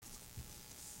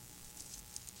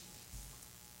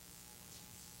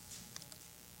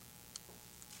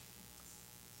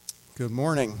Good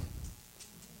morning.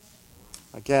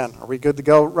 Again, are we good to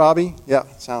go, Robbie? Yeah,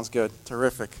 sounds good.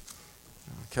 Terrific.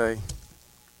 Okay.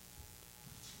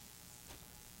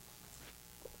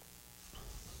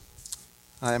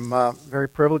 I'm very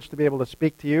privileged to be able to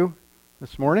speak to you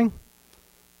this morning.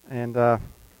 And got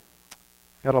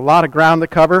a lot of ground to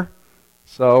cover,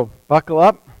 so buckle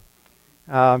up.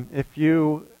 If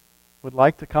you would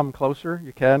like to come closer,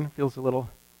 you can. It feels a little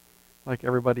like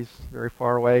everybody's very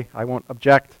far away. I won't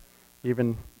object,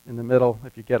 even in the middle.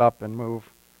 If you get up and move,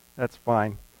 that's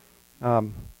fine.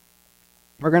 We're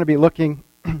going to be looking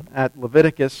at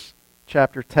Leviticus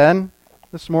chapter 10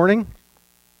 this morning,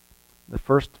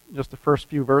 just the first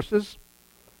few verses,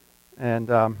 and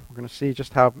we're going to see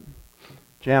just how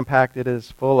jam-packed it is,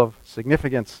 full of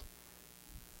significance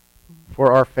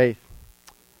for our faith.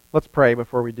 Let's pray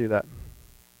before we do that.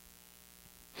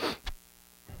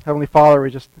 Heavenly Father,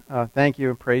 we just thank you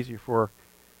and praise you for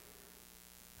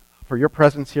your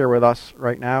presence here with us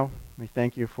right now. We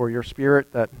thank you for your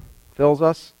Spirit that fills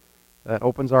us, that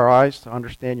opens our eyes to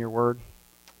understand your word.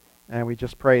 And we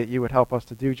just pray that you would help us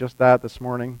to do just that this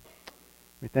morning.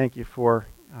 We thank you for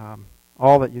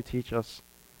all that you teach us,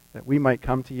 that we might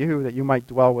come to you, that you might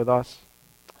dwell with us,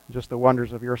 just the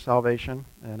wonders of your salvation.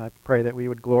 And I pray that we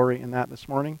would glory in that this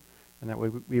morning, and that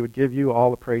we would give you all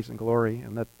the praise and glory,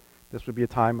 and that this would be a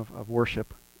time of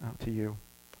worship to you.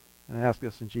 And I ask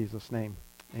this in Jesus' name.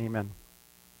 Amen.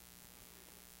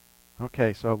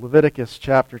 Okay, so Leviticus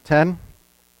chapter 10,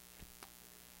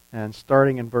 and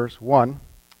starting in verse 1,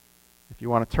 if you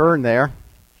want to turn there.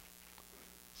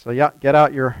 So yeah, get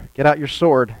out your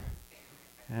sword,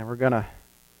 and we're going to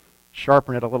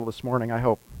sharpen it a little this morning, I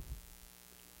hope.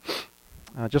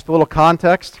 Just a little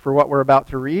context for what we're about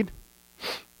to read.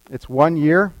 It's 1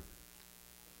 year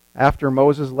after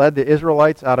Moses led the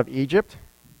Israelites out of Egypt.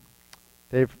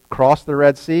 They've crossed the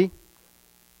Red Sea.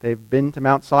 They've been to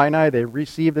Mount Sinai. They've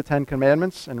received the Ten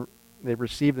Commandments, and they've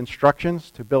received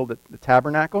instructions to build the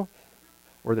tabernacle,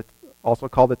 or also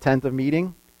called the tent of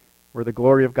meeting, where the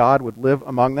glory of God would live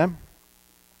among them.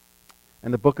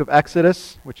 And the book of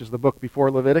Exodus, which is the book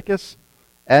before Leviticus,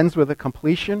 ends with the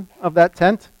completion of that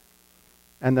tent.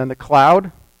 And then the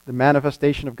cloud, the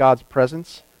manifestation of God's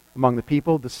presence among the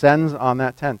people, descends on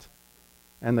that tent,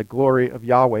 and the glory of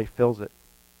Yahweh fills it.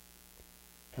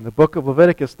 And the book of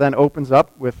Leviticus then opens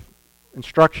up with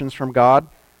instructions from God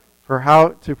for how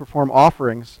to perform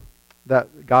offerings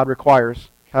that God requires,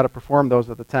 how to perform those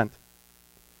at the tent.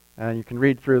 And you can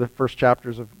read through the first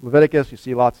chapters of Leviticus. You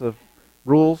see lots of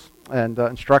rules and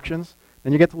instructions.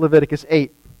 Then you get to Leviticus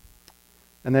 8.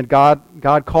 And then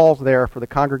God calls there for the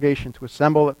congregation to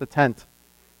assemble at the tent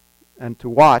and to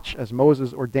watch as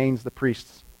Moses ordains the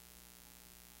priests.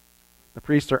 The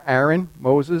priests are Aaron,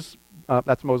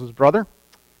 that's Moses' brother,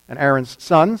 and Aaron's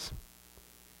sons.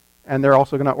 And they're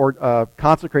also going to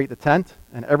consecrate the tent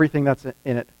and everything that's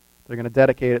in it. They're going to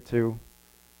dedicate it to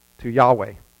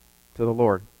Yahweh, to the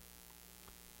Lord.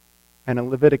 And in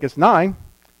Leviticus 9,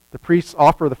 the priests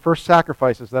offer the first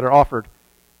sacrifices that are offered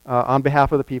on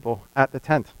behalf of the people at the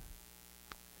tent.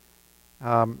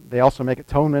 They also make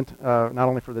atonement not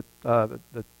only for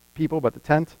the people, but the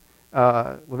tent.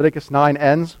 Leviticus 9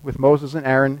 ends with Moses and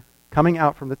Aaron coming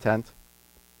out from the tent.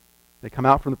 They come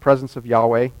out from the presence of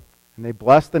Yahweh, and they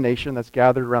bless the nation that's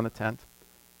gathered around the tent.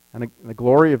 And the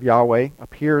glory of Yahweh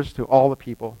appears to all the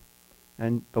people.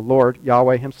 And the Lord,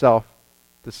 Yahweh himself,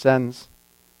 sends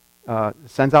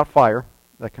out fire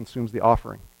that consumes the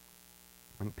offering.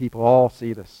 And people all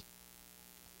see this.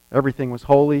 Everything was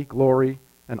holy, glory,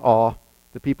 and awe.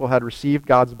 The people had received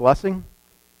God's blessing,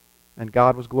 and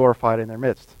God was glorified in their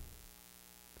midst.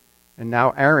 And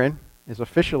now Aaron is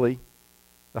officially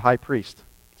the high priest.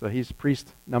 So he's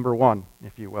priest number 1,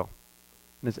 if you will.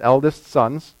 And his eldest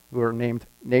sons, who are named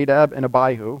Nadab and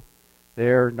Abihu,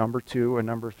 they're number 2 and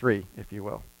number 3, if you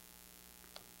will.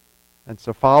 And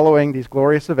so following these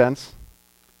glorious events,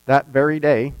 that very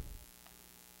day,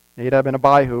 Nadab and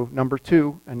Abihu, number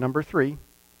 2 and number 3,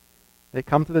 they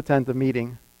come to the tent of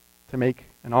meeting to make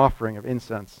an offering of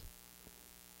incense.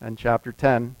 And chapter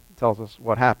 10 tells us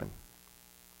what happened.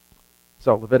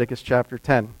 So Leviticus chapter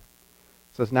 10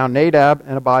 says, Now Nadab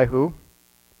and Abihu,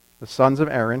 the sons of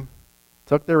Aaron,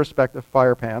 took their respective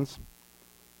fire pans,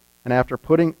 and after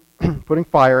putting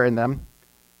fire in them,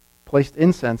 placed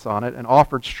incense on it, and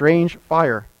offered strange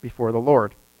fire before the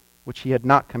Lord, which he had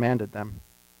not commanded them.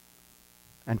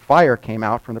 And fire came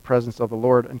out from the presence of the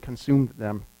Lord and consumed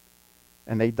them,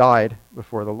 and they died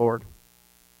before the Lord.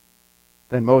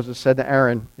 Then Moses said to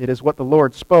Aaron, It is what the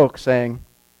Lord spoke, saying,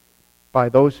 By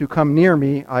those who come near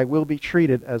me I will be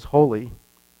treated as holy,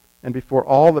 and before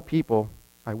all the people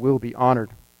I will be honored.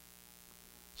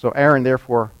 So Aaron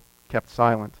therefore kept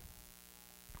silent.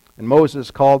 And Moses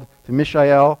called to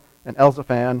Mishael and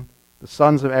Elzaphan, the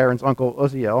sons of Aaron's uncle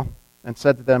Uzziel, and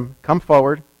said to them, "Come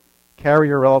forward, carry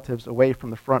your relatives away from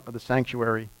the front of the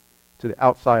sanctuary to the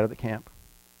outside of the camp."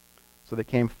 So they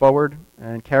came forward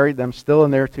and carried them still in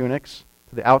their tunics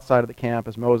to the outside of the camp,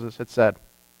 as Moses had said.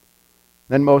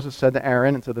 Then Moses said to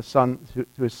Aaron and to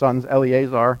his sons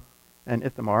Eleazar and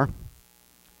Ithamar,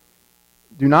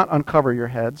 "Do not uncover your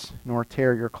heads, nor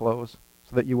tear your clothes,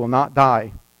 so that you will not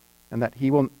die, and that he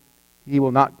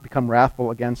will not become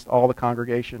wrathful against all the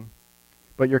congregation.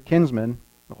 But your kinsmen,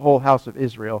 the whole house of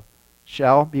Israel,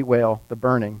 shall bewail the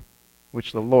burning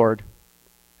which the Lord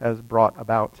has brought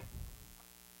about."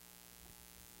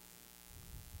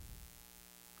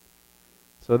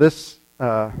 So this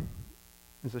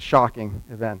is a shocking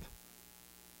event.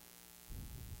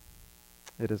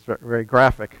 It is very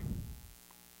graphic.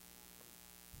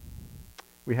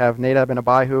 We have Nadab and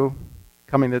Abihu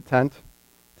coming to the tent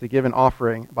to give an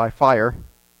offering by fire,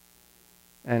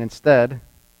 and instead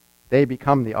they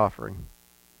become the offering.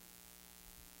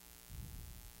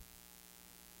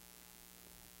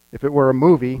 If it were a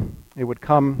movie, it would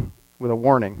come with a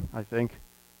warning, I think.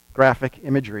 Graphic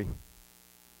imagery.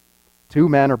 2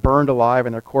 men are burned alive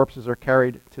and their corpses are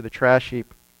carried to the trash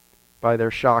heap by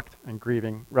their shocked and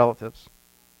grieving relatives.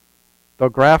 Though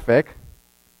graphic,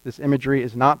 this imagery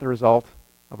is not the result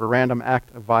of a random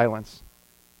act of violence.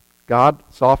 God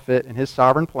saw fit in his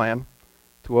sovereign plan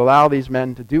to allow these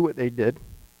men to do what they did.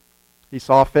 He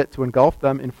saw fit to engulf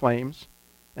them in flames,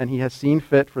 and he has seen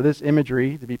fit for this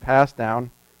imagery to be passed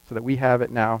down so that we have it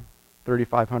now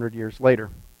 3,500 years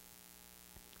later.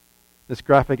 This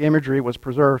graphic imagery was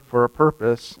preserved for a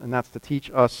purpose, and that's to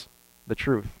teach us the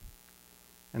truth.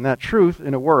 And that truth,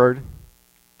 in a word,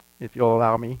 if you'll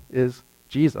allow me, is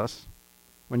Jesus.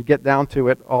 When you get down to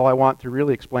it, all I want to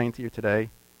really explain to you today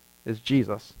is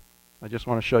Jesus. I just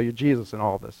want to show you Jesus in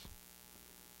all of this.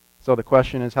 So the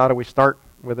question is, how do we start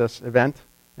with this event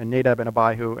and Nadab and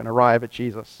Abihu and arrive at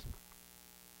Jesus?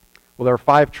 Well, there are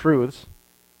 5 truths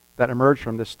that emerge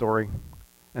from this story,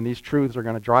 and these truths are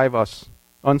going to drive us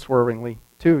unswervingly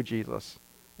to Jesus.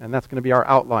 And that's going to be our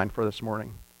outline for this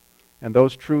morning. And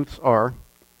those truths are: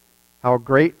 how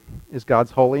great is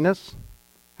God's holiness,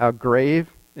 how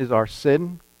grave is our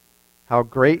sin, how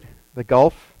great the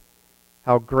gulf,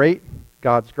 how great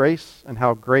God's grace, and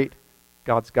how great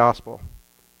God's gospel.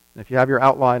 And if you have your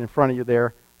outline in front of you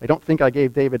there, I don't think I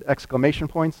gave David exclamation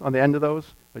points on the end of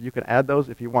those, but you can add those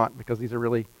if you want, because these are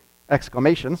really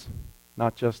exclamations,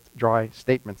 not just dry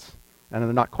statements. And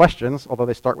they're not questions, although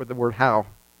they start with the word how.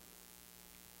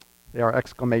 They are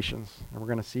exclamations, and we're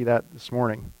going to see that this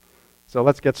morning. So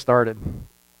let's get started.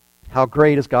 How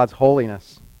great is God's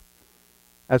holiness?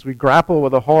 As we grapple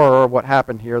with the horror of what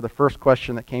happened here, the first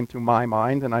question that came to my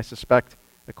mind, and I suspect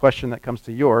the question that comes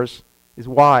to yours, is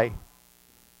why?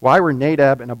 Why were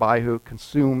Nadab and Abihu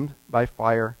consumed by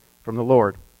fire from the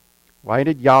Lord? Why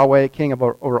did Yahweh, King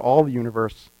over all the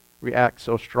universe, react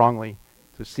so strongly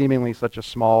to seemingly such a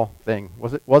small thing?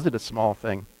 Was it a small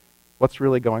thing? What's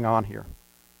really going on here?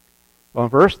 Well, in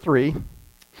verse 3,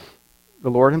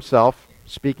 the Lord himself,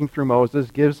 speaking through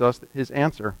Moses, gives us his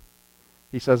answer.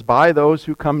 He says, "By those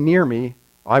who come near me,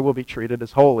 I will be treated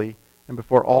as holy, and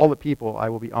before all the people I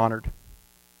will be honored."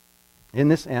 In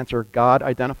this answer, God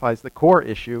identifies the core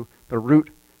issue, the root,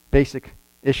 basic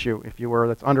issue, if you were,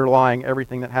 that's underlying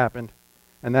everything that happened.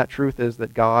 And that truth is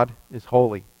that God is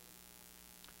holy.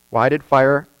 Why did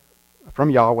fire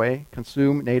from Yahweh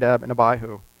consume Nadab and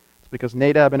Abihu? It's because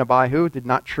Nadab and Abihu did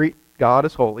not treat God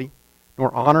as holy,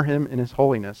 nor honor him in his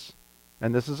holiness.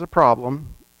 And this is a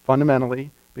problem,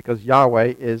 fundamentally, because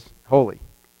Yahweh is holy.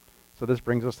 So this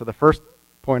brings us to the first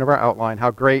point of our outline: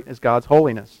 how great is God's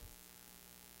holiness?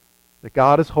 That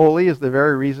God is holy is the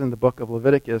very reason the book of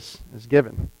Leviticus is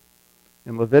given.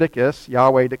 In Leviticus,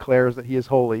 Yahweh declares that he is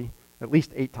holy at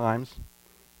least 8 times.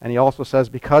 And he also says,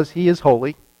 because he is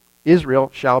holy, Israel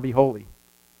shall be holy.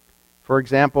 For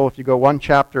example, if you go 1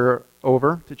 chapter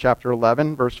over to chapter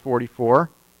 11, verse 44,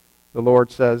 the Lord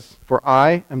says, "For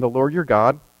I am the Lord your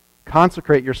God.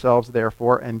 Consecrate yourselves,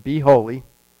 therefore, and be holy,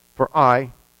 for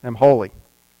I am holy."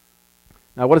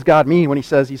 Now, what does God mean when he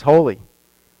says he's holy?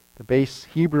 The base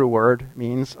Hebrew word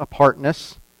means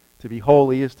apartness. To be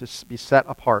holy is to be set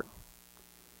apart.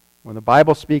 When the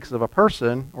Bible speaks of a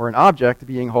person or an object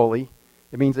being holy,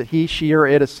 it means that he, she, or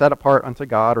it is set apart unto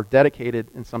God or dedicated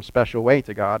in some special way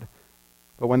to God.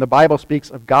 But when the Bible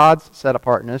speaks of God's set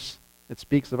apartness, it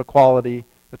speaks of a quality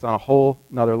that's on a whole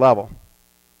nother level.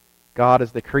 God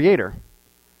is the creator.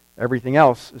 Everything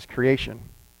else is creation.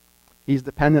 He's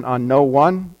dependent on no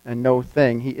one and no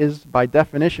thing. He is, by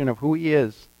definition of who he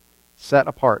is, set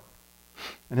apart.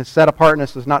 And his set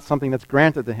apartness is not something that's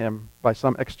granted to him by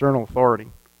some external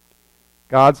authority.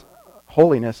 God's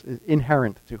holiness is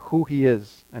inherent to who he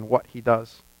is and what he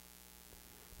does.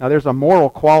 Now there's a moral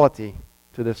quality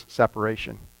to this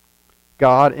separation.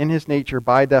 God, in his nature,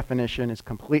 by definition, is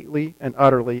completely and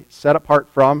utterly set apart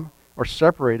from or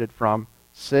separated from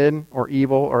sin or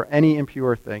evil or any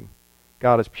impure thing.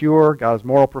 God is pure, God is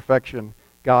moral perfection,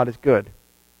 God is good.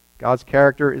 God's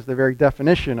character is the very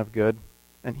definition of good,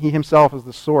 and he himself is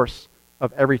the source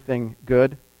of everything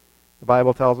good. The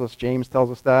Bible tells us, James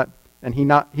tells us that, and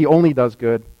he only does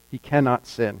good, he cannot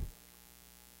sin.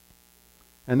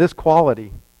 And this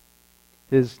quality,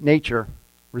 his nature,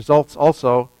 results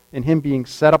also in him being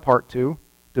set apart to,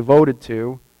 devoted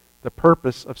to, the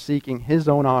purpose of seeking his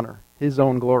own honor, his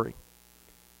own glory.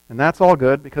 And that's all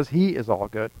good because he is all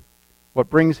good. What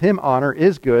brings him honor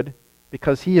is good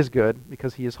because he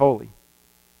is holy.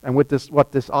 And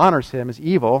what dishonors him is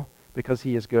evil because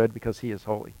he is good, because he is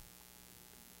holy.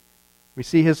 We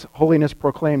see his holiness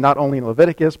proclaimed not only in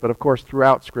Leviticus, but of course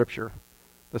throughout Scripture.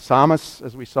 The psalmists,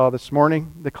 as we saw this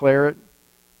morning, declare it.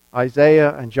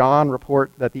 Isaiah and John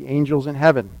report that the angels in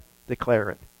heaven declare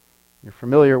it. You're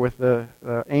familiar with the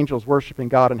angels worshiping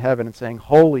God in heaven and saying,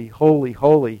 "Holy, holy,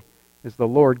 holy is the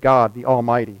Lord God, the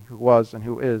Almighty, who was and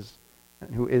who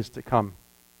is to come."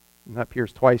 And that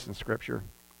appears twice in Scripture.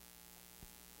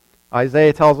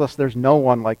 Isaiah tells us there's no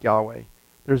one like Yahweh.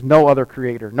 There's no other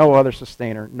creator, no other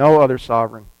sustainer, no other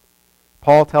sovereign.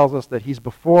 Paul tells us that he's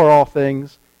before all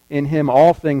things, in him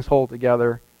all things hold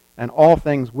together, and all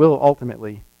things will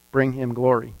ultimately bring him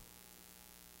glory.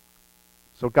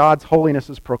 So God's holiness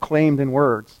is proclaimed in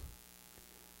words.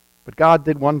 But God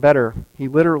did one better. He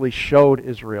literally showed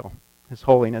Israel his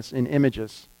holiness in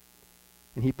images.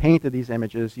 And he painted these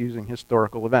images using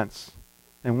historical events.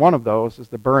 And one of those is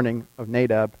the burning of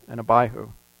Nadab and Abihu.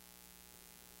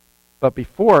 But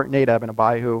before Nadab and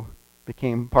Abihu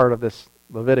became part of this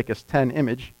Leviticus 10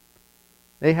 image,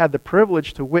 they had the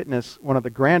privilege to witness one of the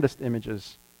grandest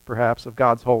images, perhaps, of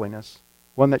God's holiness.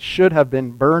 One that should have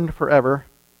been burned forever,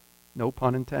 no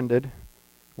pun intended,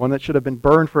 one that should have been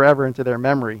burned forever into their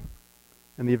memory.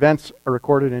 And the events are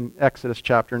recorded in Exodus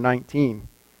chapter 19.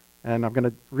 And I'm going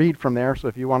to read from there, so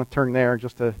if you want to turn there,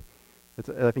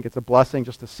 I think it's a blessing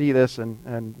just to see this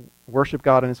and worship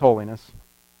God in his holiness.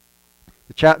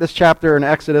 This chapter in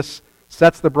Exodus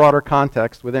sets the broader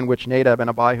context within which Nadab and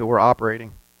Abihu were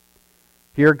operating.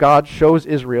 Here God shows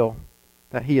Israel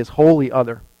that he is wholly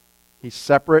other. He's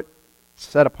separate,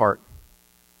 set apart.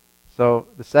 So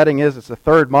the setting is, it's the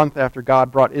third month after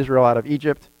God brought Israel out of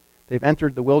Egypt. They've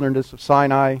entered the wilderness of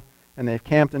Sinai, and they've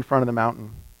camped in front of the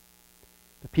mountain.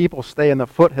 The people stay in the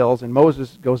foothills, and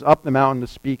Moses goes up the mountain to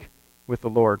speak with the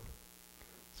Lord.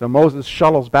 So Moses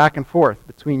shuttles back and forth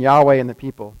between Yahweh and the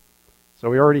people. So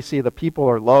we already see the people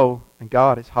are low and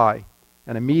God is high,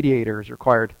 and a mediator is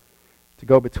required to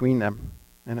go between them.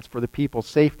 And it's for the people's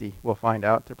safety, we'll find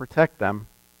out, to protect them,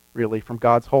 really, from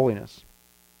God's holiness.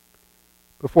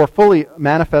 Before fully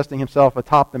manifesting himself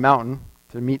atop the mountain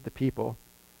to meet the people,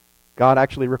 God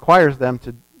actually requires them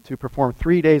to perform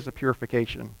 3 days of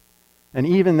purification. And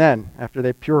even then, after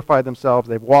they've purified themselves,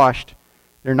 they've washed,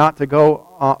 they're not to go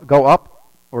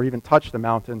up or even touch the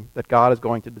mountain that God is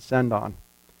going to descend on.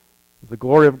 The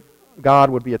glory of God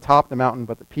would be atop the mountain,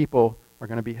 but the people are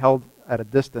going to be held at a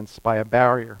distance by a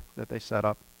barrier that they set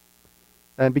up.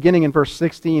 And beginning in verse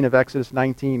 16 of Exodus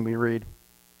 19, we read,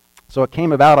 "So it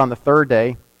came about on the third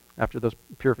day, after this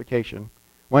purification,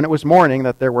 when it was morning,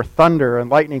 that there were thunder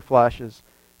and lightning flashes,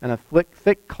 and a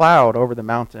thick cloud over the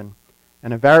mountain,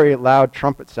 and a very loud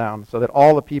trumpet sound, so that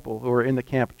all the people who were in the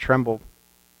camp trembled.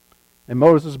 And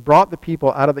Moses brought the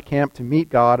people out of the camp to meet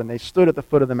God, and they stood at the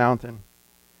foot of the mountain.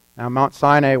 Now Mount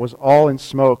Sinai was all in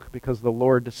smoke, because the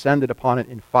Lord descended upon it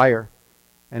in fire,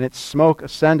 and its smoke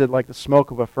ascended like the smoke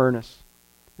of a furnace,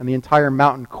 and the entire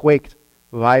mountain quaked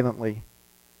violently.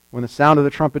 When the sound of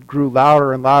the trumpet grew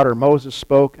louder and louder, Moses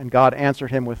spoke, and God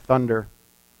answered him with thunder.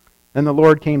 Then the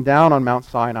Lord came down on Mount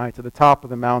Sinai to the top of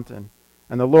the mountain,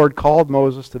 and the Lord called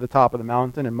Moses to the top of the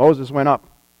mountain, and Moses went up.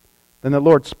 Then the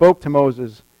Lord spoke to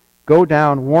Moses, 'Go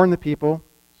down, warn the people,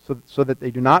 so that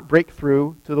they do not break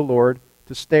through to the Lord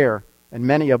to stare, and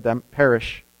many of them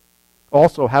perish.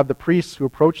 Also have the priests who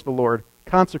approach the Lord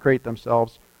consecrate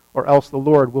themselves, or else the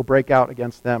Lord will break out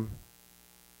against them.'"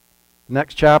 The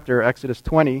next chapter, Exodus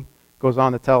 20, goes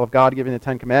on to tell of God giving the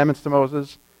Ten Commandments to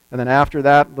Moses. And then after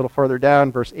that, a little further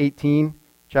down, verse 18,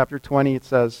 chapter 20, it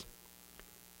says,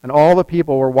 "And all the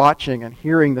people were watching and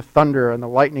hearing the thunder and the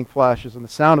lightning flashes and the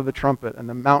sound of the trumpet and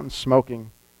the mountain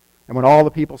smoking. And when all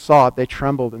the people saw it, they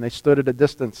trembled, and they stood at a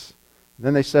distance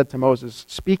Then they said to Moses,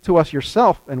 "Speak to us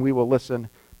yourself, and we will listen,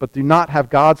 but do not have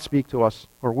God speak to us,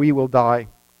 or we will die."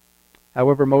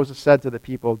 However, Moses said to the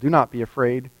people, "Do not be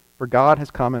afraid, for God has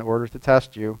come in order to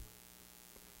test you,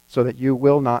 so that you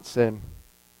will not sin."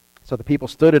 So the people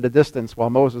stood at a distance while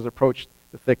Moses approached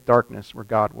the thick darkness where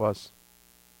God was.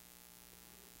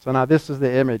 So now this is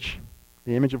the image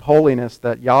of holiness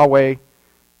that Yahweh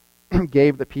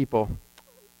gave the people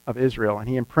of Israel, and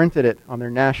he imprinted it on their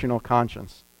national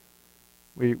conscience.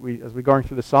 As we're going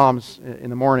through the Psalms in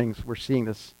the mornings, we're seeing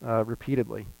this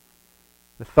repeatedly.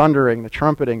 The thundering, the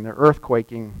trumpeting, the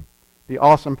earthquaking, the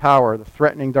awesome power, the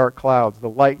threatening dark clouds, the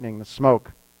lightning, the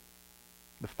smoke,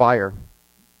 the fire.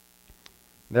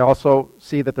 They also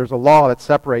see that there's a law that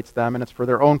separates them, and it's for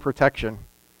their own protection.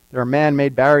 There are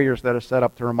man-made barriers that are set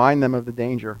up to remind them of the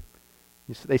danger.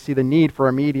 They see the need for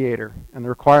a mediator and the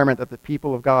requirement that the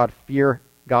people of God fear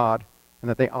God and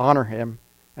that they honor him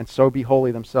and so be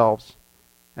holy themselves.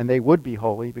 And they would be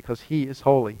holy because he is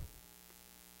holy.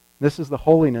 This is the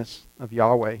holiness of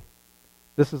Yahweh.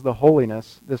 This is the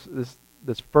holiness,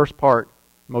 this first part,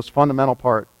 most fundamental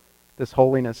part. This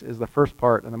holiness is the first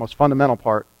part and the most fundamental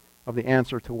part of the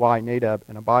answer to why Nadab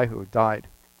and Abihu died.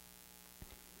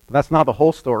 But that's not the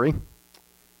whole story. You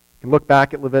can look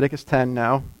back at Leviticus 10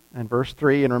 now and verse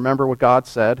 3 and remember what God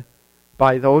said.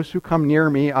 "By those who come near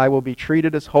me I will be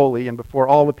treated as holy, and before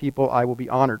all the people I will be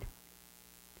honored."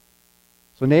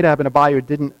 So Nadab and Abihu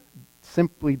didn't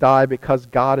simply die because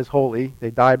God is holy.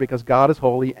 They died because God is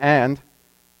holy, and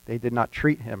they did not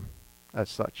treat him as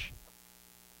such.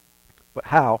 But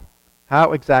how?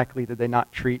 How exactly did they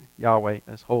not treat Yahweh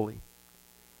as holy?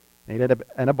 Nadab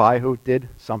and Abihu did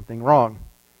something wrong.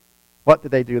 What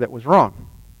did they do that was wrong?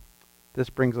 This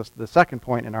brings us to the second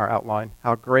point in our outline.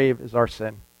 How grave is our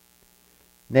sin?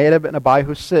 Nadab and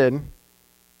Abihu's sin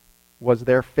was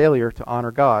their failure to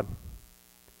honor God.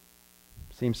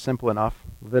 Seems simple enough.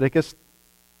 Leviticus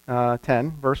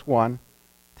 10, verse 1,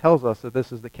 tells us that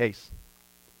this is the case.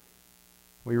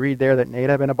 We read there that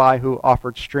Nadab and Abihu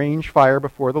offered strange fire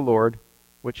before the Lord,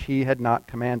 which he had not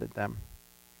commanded them.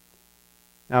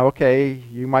 Now, okay,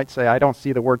 you might say, I don't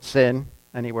see the word sin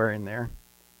anywhere in there.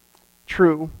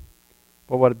 True,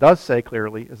 but what it does say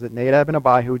clearly is that Nadab and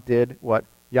Abihu did what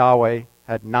Yahweh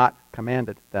had not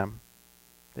commanded them.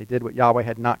 They did what Yahweh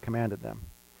had not commanded them.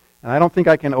 And I don't think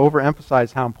I can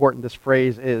overemphasize how important this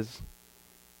phrase is,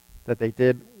 that they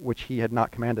did which he had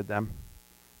not commanded them.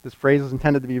 This phrase is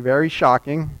intended to be very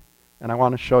shocking, and I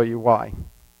want to show you why.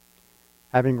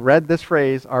 Having read this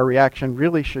phrase, our reaction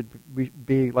really should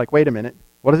be like, wait a minute,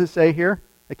 what does it say here?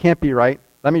 It can't be right.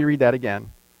 Let me read that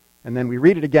again. And then we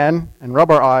read it again and rub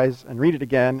our eyes and read it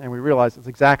again, and we realize it's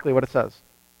exactly what it says.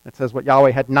 It says what Yahweh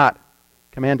had not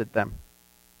commanded them.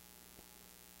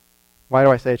 Why do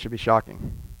I say it should be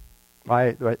shocking?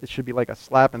 Why it should be like a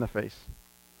slap in the face?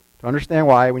 To understand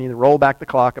why, we need to roll back the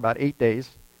clock about 8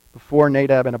 days before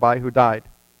Nadab and Abihu died.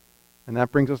 And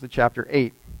that brings us to chapter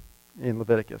 8 in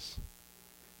Leviticus.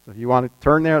 So if you want to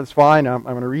turn there, that's fine. I'm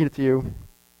going to read it to you.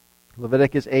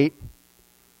 Leviticus 8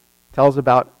 tells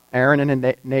about Aaron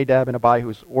and Nadab and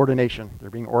Abihu's ordination.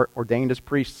 They're being ordained as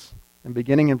priests. And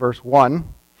beginning in verse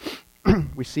 1,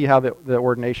 we see how the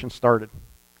ordination started.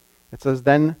 It says,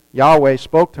 "Then Yahweh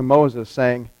spoke to Moses,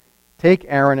 saying, Take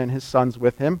Aaron and his sons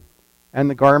with him, and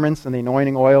the garments, and the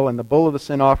anointing oil, and the bull of the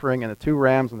sin offering, and the 2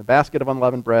 rams, and the basket of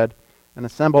unleavened bread, and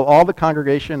assemble all the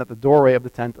congregation at the doorway of the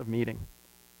tent of meeting."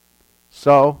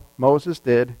 So Moses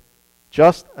did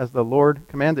just as the Lord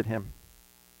commanded him.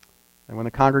 And when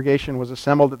the congregation was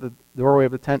assembled at the doorway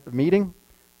of the tent of meeting,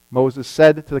 Moses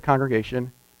said to the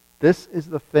congregation, "This is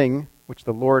the thing which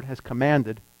the Lord has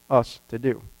commanded us to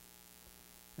do."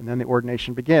 And then the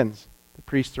ordination begins. The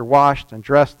priests are washed and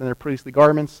dressed in their priestly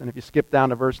garments. And if you skip down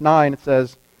to verse 9, it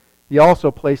says, "He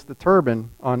also placed the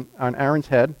turban on Aaron's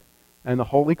head and the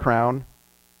holy crown,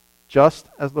 just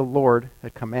as the Lord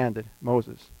had commanded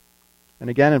Moses." And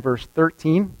again in verse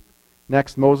 13,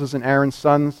 "Next Moses and Aaron's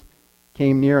sons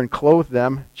came near and clothed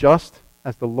them, just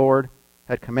as the Lord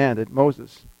had commanded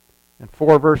Moses." And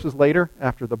 4 verses later,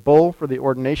 after the bull for the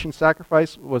ordination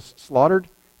sacrifice was slaughtered,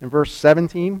 in verse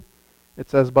 17, it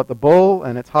says, "But the bull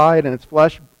and its hide and its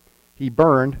flesh he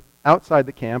burned outside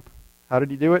the camp." How did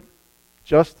he do it?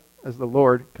 Just as the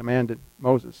Lord commanded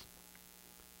Moses.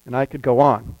 And I could go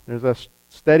on. There's a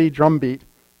steady drumbeat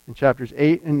in chapters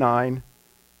 8 and 9.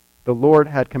 The Lord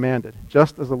had commanded,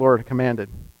 just as the Lord had commanded.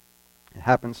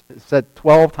 It's said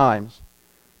 12 times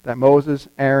that Moses,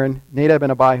 Aaron, Nadab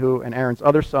and Abihu, and Aaron's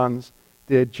other sons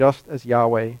did just as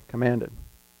Yahweh commanded.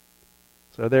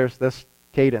 So there's this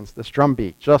cadence, this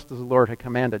drumbeat, just as the Lord had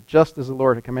commanded, just as the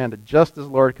Lord had commanded, just as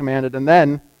the Lord had commanded. And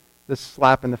then this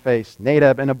slap in the face.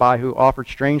 Nadab and Abihu offered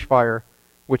strange fire,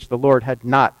 which the Lord had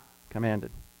not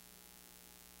commanded.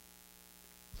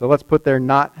 So let's put their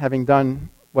not having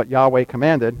done what Yahweh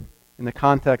commanded in the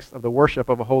context of the worship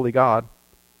of a holy God,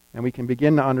 and we can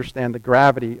begin to understand the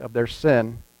gravity of their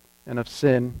sin and of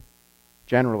sin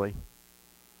generally.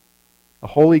 A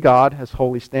holy God has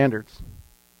holy standards.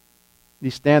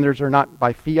 These standards are not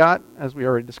by fiat, as we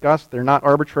already discussed. They're not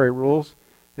arbitrary rules.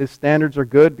 His standards are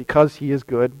good because he is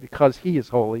good, because he is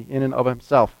holy in and of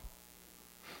himself.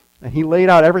 And he laid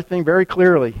out everything very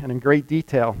clearly and in great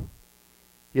detail.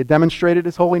 He had demonstrated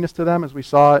his holiness to them, as we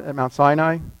saw at Mount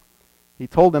Sinai. He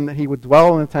told them that he would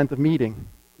dwell in the tent of meeting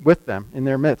with them in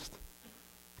their midst.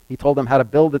 He told them how to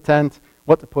build the tent,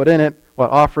 what to put in it,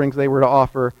 what offerings they were to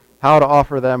offer, how to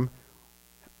offer them,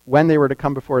 when they were to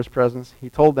come before his presence. He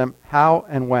told them how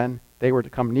and when they were to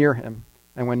come near him.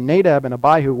 And when Nadab and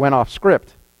Abihu went off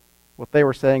script, what they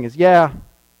were saying is, yeah,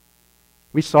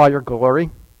 we saw your glory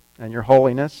and your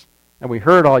holiness, and we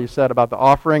heard all you said about the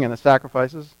offering and the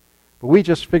sacrifices, but we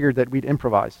just figured that we'd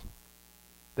improvise.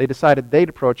 They decided they'd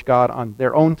approach God on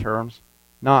their own terms,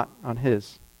 not on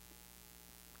his.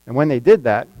 And when they did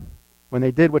that, when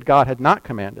they did what God had not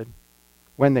commanded,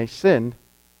 when they sinned,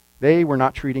 they were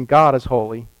not treating God as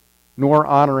holy, nor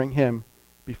honoring him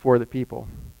before the people.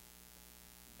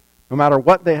 No matter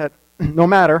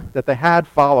that they had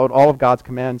followed all of God's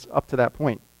commands up to that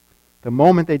point, the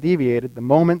moment they deviated, the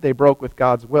moment they broke with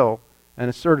God's will and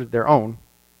asserted their own,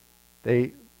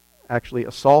 they actually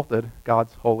assaulted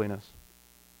God's holiness.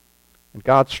 And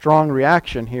God's strong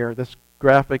reaction here, this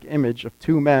graphic image of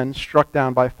two men struck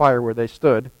down by fire where they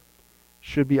stood,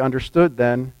 should be understood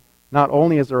then not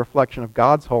only as a reflection of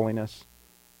God's holiness,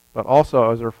 but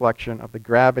also as a reflection of the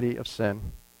gravity of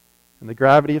sin. And the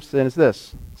gravity of sin is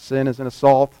this: sin is an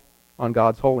assault on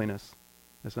God's holiness.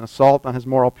 It's an assault on his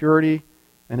moral purity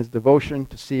and his devotion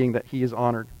to seeing that he is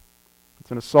honored.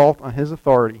 It's an assault on his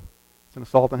authority. It's an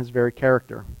assault on his very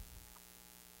character.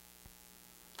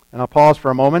 And I'll pause for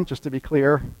a moment just to be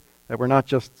clear that we're not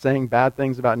just saying bad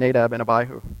things about Nadab and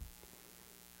Abihu.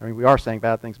 I mean, we are saying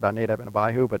bad things about Nadab and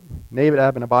Abihu, but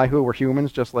Nadab and Abihu were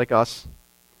humans just like us.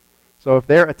 So if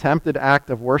their attempted act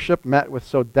of worship met with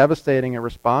so devastating a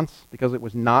response because it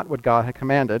was not what God had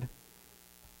commanded,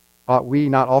 ought we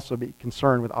not also be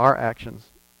concerned with our actions,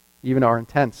 even our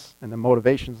intents and the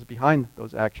motivations behind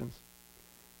those actions,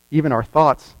 even our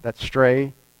thoughts that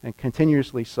stray and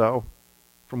continuously so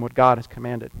from what God has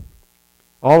commanded?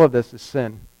 All of this is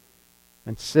sin.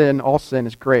 And sin, all sin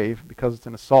is grave because it's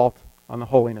an assault on the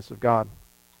holiness of God.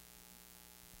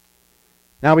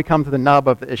 Now we come to the nub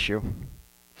of the issue.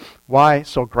 Why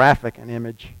so graphic an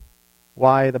image?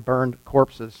 Why the burned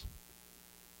corpses?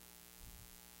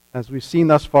 As we've seen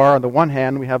thus far, on the one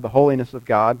hand, we have the holiness of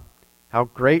God. How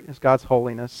great is God's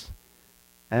holiness?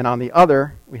 And on the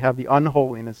other, we have the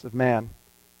unholiness of man.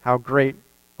 How great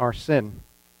our sin?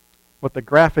 What the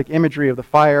graphic imagery of the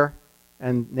fire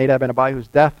and Nadab and Abihu's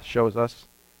death shows us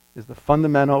is the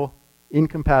fundamental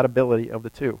incompatibility of the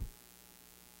two.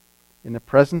 In the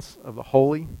presence of the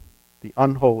holy, the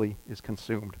unholy is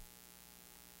consumed.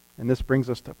 And this brings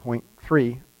us to point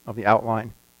 3 of the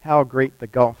outline: how great the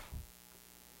gulf.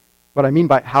 What I mean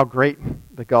by how great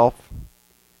the gulf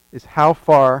is how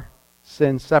far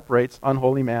sin separates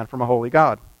unholy man from a holy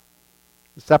God.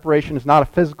 The separation is not a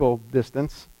physical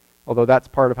distance, although that's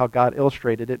part of how God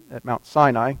illustrated it at Mount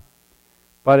Sinai,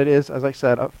 but it is, as I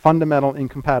said, a fundamental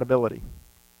incompatibility.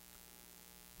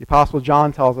 The Apostle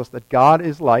John tells us that God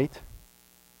is light,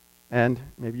 and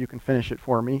maybe you can finish it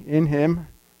for me. In him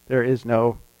there is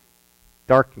no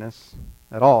darkness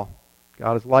at all.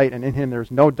 God is light, and in him there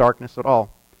is no darkness at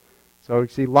all. So you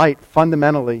see, light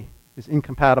fundamentally is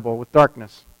incompatible with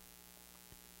darkness.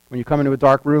 When you come into a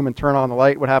dark room and turn on the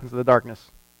light, what happens to the darkness?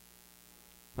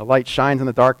 The light shines in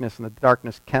the darkness, and the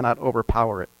darkness cannot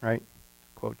overpower it, right?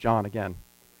 Quote John again.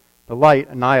 The light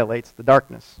annihilates the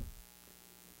darkness.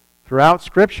 Throughout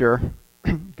Scripture,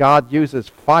 God uses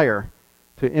fire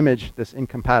to image this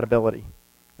incompatibility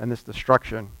and this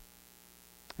destruction,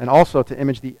 and also to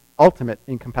image the ultimate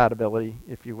incompatibility,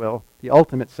 if you will, the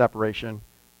ultimate separation,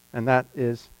 and that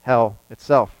is hell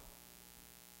itself.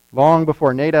 Long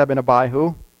before Nadab and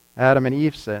Abihu, Adam and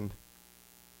Eve sinned.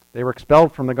 They were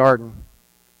expelled from the garden.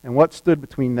 And what stood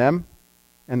between them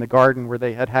and the garden where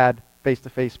they had had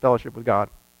face-to-face fellowship with God?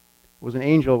 It was an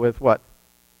angel with what?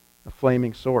 A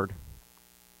flaming sword.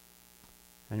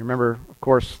 And you remember, of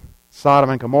course, Sodom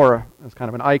and Gomorrah as kind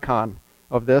of an icon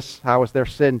of this. How was their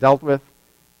sin dealt with?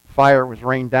 Fire was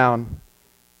rained down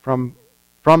from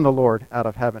the Lord out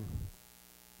of heaven.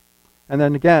 And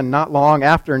then again, not long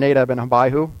after Nadab and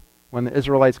Abihu, when the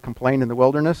Israelites complained in the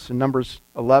wilderness in Numbers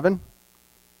 11,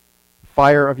 the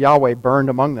fire of Yahweh burned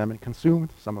among them and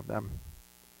consumed some of them.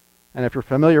 And if you're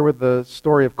familiar with the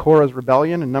story of Korah's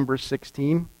rebellion in Numbers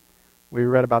 16, we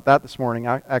read about that this morning,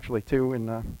 actually, too,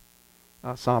 in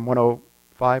Psalm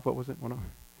 105. What was it?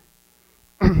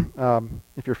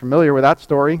 If you're familiar with that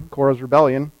story, Korah's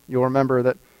rebellion, you'll remember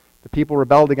that the people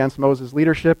rebelled against Moses'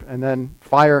 leadership, and then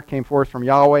fire came forth from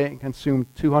Yahweh and consumed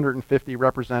 250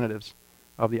 representatives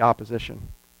of the opposition.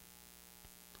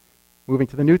 Moving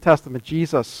to the New Testament,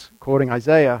 Jesus, quoting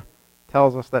Isaiah,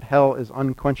 tells us that hell is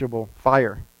unquenchable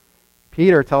fire.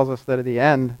 Peter tells us that at the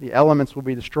end, the elements will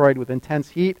be destroyed with intense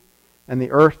heat, and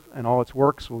the earth and all its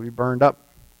works will be burned up.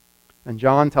 And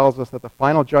John tells us that the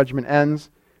final judgment ends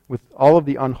with all of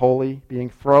the unholy being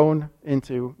thrown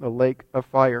into the lake of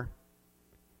fire.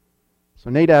 So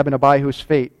Nadab and Abihu's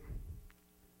fate,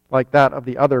 like that of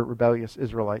the other rebellious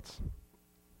Israelites,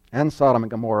 and Sodom and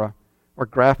Gomorrah, are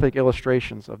graphic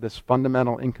illustrations of this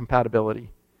fundamental incompatibility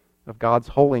of God's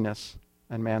holiness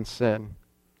and man's sin.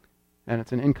 And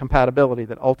it's an incompatibility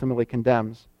that ultimately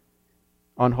condemns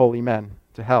unholy men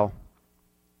to hell.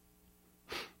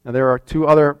 Now, there are two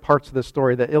other parts of this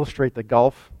story that illustrate the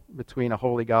gulf between a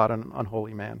holy God and an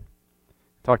unholy man.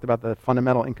 We talked about the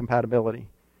fundamental incompatibility.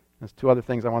 There's two other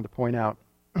things I wanted to point out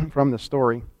from this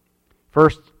story.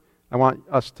 First, I want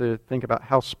us to think about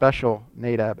how special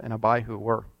Nadab and Abihu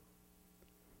were.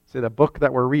 See, the book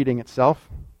that we're reading itself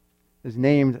is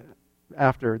named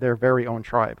after their very own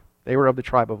tribe. They were of the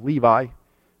tribe of Levi.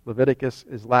 Leviticus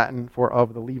is Latin for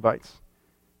of the Levites.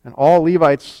 And all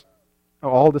Levites,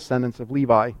 all descendants of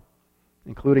Levi,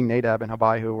 including Nadab and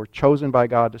Abihu, were chosen by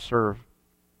God to serve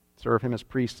him as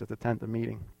priests at the tent of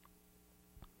meeting.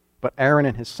 But Aaron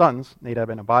and his sons, Nadab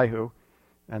and Abihu,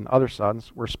 and other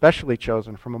sons, were specially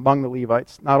chosen from among the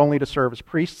Levites, not only to serve as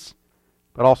priests,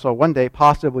 but also one day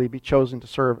possibly be chosen to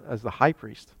serve as the high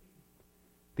priest.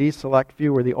 These select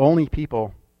few were the only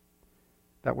people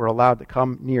that were allowed to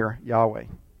come near Yahweh.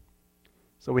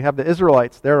 So we have the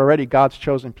Israelites. They're already God's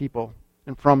chosen people.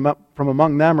 And from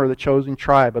among them are the chosen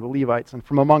tribe of the Levites. And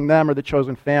from among them are the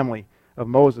chosen family of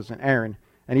Moses and Aaron.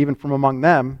 And even from among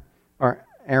them are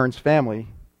Aaron's family,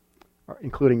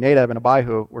 including Nadab and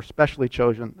Abihu, were specially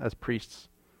chosen as priests.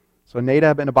 So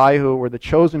Nadab and Abihu were the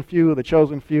chosen few, the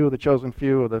chosen few, the chosen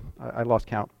few. I lost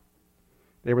count.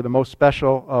 They were the most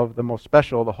special of the most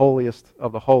special, the holiest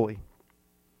of the holy.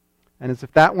 And as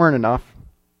if that weren't enough,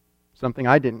 something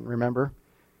I didn't remember,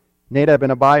 Nadab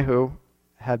and Abihu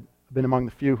had been among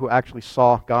the few who actually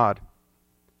saw God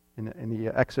in the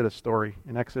Exodus story.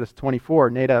 In Exodus 24,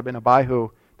 Nadab and Abihu,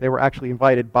 they were actually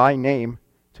invited by name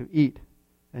to eat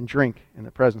and drink in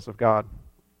the presence of God.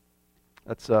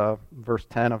 That's verse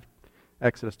 10 of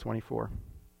Exodus 24.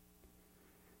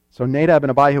 So Nadab and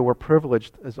Abihu were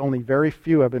privileged as only very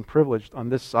few have been privileged on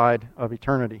this side of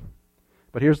eternity.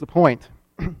 But here's the point.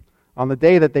 On the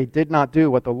day that they did not do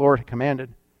what the Lord had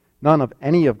commanded, none of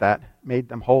any of that made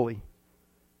them holy.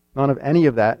 None of any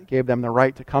of that gave them the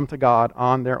right to come to God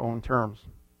on their own terms.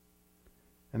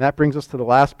 And that brings us to the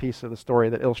last piece of the story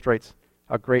that illustrates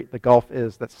how great the gulf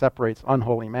is that separates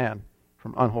unholy man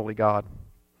from unholy God.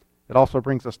 It also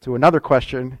brings us to another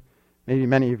question maybe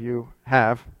many of you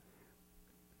have.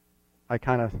 I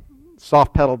kind of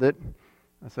soft-pedaled it.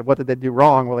 I said, what did they do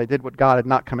wrong? Well, they did what God had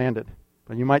not commanded.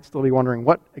 But you might still be wondering,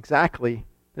 what exactly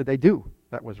did they do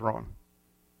that was wrong?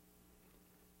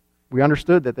 We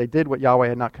understood that they did what Yahweh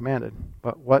had not commanded,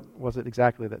 but what was it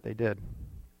exactly that they did?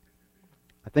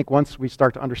 I think once we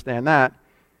start to understand that,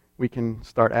 we can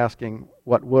start asking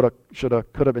what woulda, shoulda,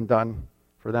 could have been done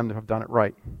for them to have done it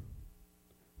right.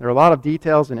 There are a lot of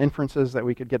details and inferences that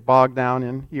we could get bogged down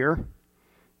in here.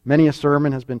 Many a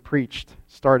sermon has been preached,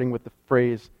 starting with the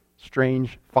phrase,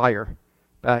 strange fire,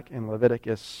 back in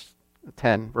Leviticus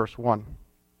 10, verse 1.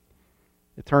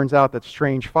 It turns out that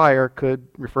strange fire could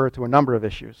refer to a number of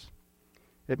issues.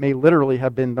 It may literally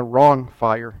have been the wrong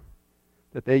fire,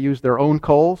 that they used their own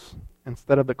coals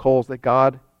instead of the coals that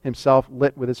God himself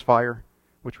lit with his fire,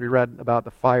 which we read about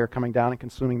the fire coming down and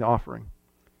consuming the offering.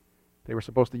 They were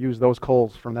supposed to use those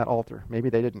coals from that altar. Maybe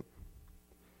they didn't.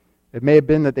 It may have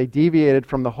been that they deviated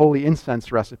from the holy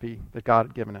incense recipe that God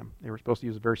had given them. They were supposed to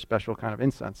use a very special kind of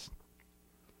incense.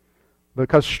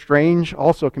 Because strange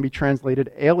also can be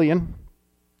translated alien,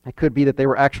 it could be that they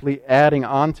were actually adding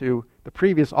on to the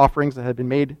previous offerings that had been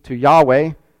made to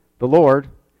Yahweh, the Lord.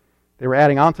 They were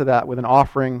adding on to that with an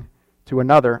offering to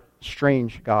another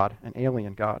strange god, an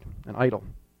alien god, an idol.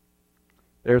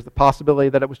 There's the possibility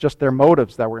that it was just their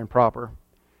motives that were improper.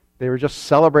 They were just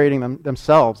celebrating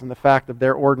themselves and the fact of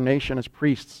their ordination as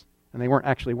priests, and they weren't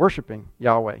actually worshiping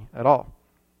Yahweh at all.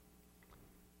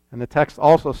 And the text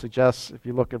also suggests, if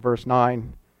you look at verse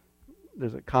 9,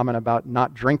 there's a comment about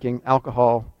not drinking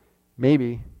alcohol.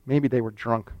 Maybe they were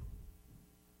drunk.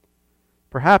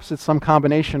 Perhaps it's some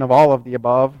combination of all of the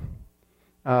above.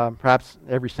 Perhaps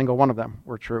every single one of them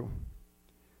were true.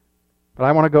 But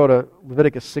I want to go to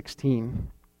Leviticus 16.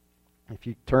 If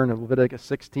you turn to Leviticus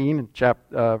 16 and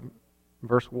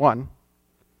verse 1,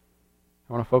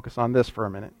 I want to focus on this for a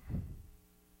minute.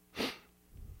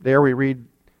 There we read,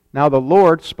 "Now the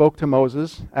Lord spoke to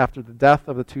Moses after the death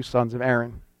of the two sons of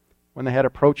Aaron, when they had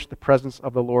approached the presence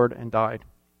of the Lord and died."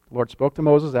 The Lord spoke to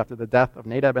Moses after the death of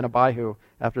Nadab and Abihu,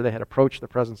 after they had approached the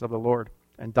presence of the Lord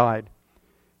and died.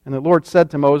 And the Lord said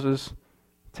to Moses,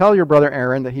 "Tell your brother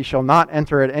Aaron that he shall not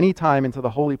enter at any time into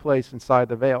the holy place inside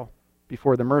the veil,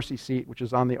 before the mercy seat which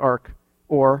is on the ark,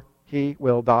 or he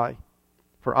will die.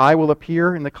 For I will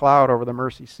appear in the cloud over the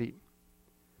mercy seat.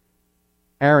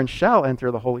 Aaron shall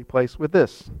enter the holy place with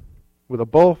this, with a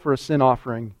bull for a sin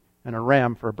offering and a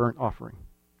ram for a burnt offering."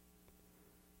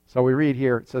 So we read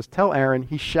here, it says, "Tell Aaron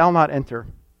he shall not enter."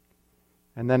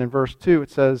 And then in verse 2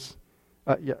 it says,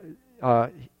 in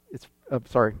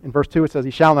verse 2 it says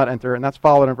he shall not enter, and that's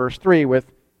followed in verse 3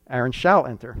 with Aaron shall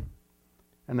enter.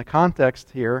 And the context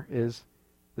here is,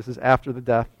 this is after the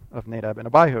death of Nadab and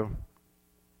Abihu.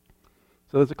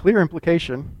 So there's a clear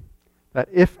implication that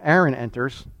if Aaron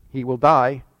enters, he will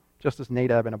die, just as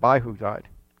Nadab and Abihu died.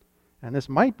 And this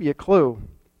might be a clue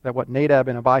that what Nadab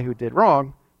and Abihu did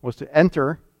wrong was to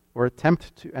enter, or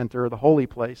attempt to enter, the holy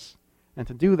place, and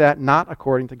to do that not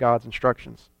according to God's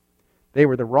instructions. They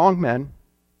were the wrong men,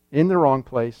 in the wrong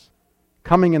place,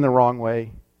 coming in the wrong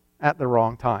way, at the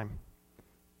wrong time.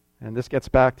 And this gets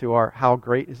back to our how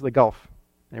great is the gulf.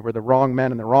 They were the wrong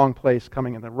men in the wrong place,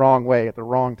 coming in the wrong way, at the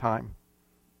wrong time.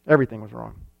 Everything was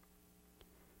wrong.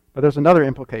 But there's another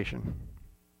implication.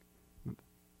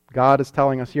 God is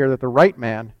telling us here that the right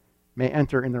man may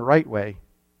enter in the right way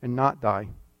and not die.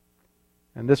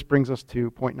 And this brings us to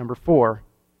point number 4,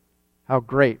 how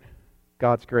great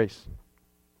God's grace.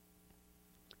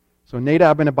 So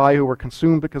Nadab and Abihu were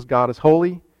consumed because God is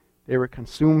holy. They were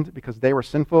consumed because they were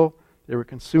sinful. They were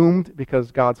consumed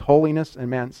because God's holiness and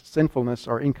man's sinfulness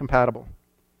are incompatible.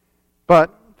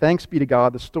 But, thanks be to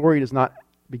God, the story does not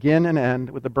begin and end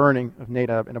with the burning of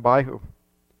Nadab and Abihu.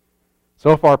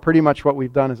 So far, pretty much what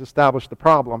we've done is establish the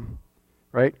problem,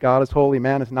 right? God is holy,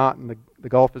 man is not, and the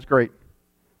gulf is great.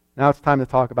 Now it's time to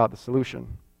talk about the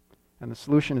solution. And the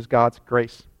solution is God's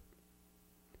grace.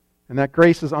 And that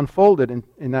grace is unfolded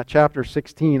in that chapter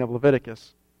 16 of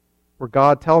Leviticus, where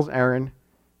God tells Aaron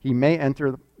he may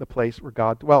enter the place where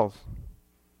God dwells.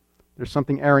 There's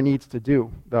something Aaron needs to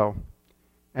do, though.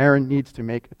 Aaron needs to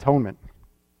make atonement.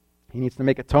 He needs to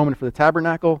make atonement for the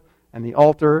tabernacle and the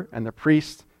altar and the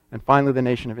priests and finally the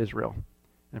nation of Israel.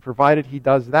 And provided he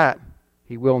does that,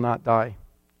 he will not die.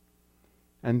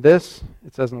 And this,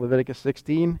 it says in Leviticus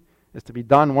 16, is to be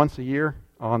done once a year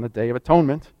on the Day of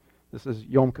Atonement. This is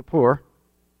Yom Kippur,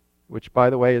 which, by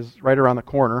the way, is right around the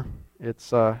corner. It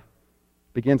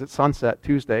begins at sunset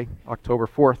Tuesday, October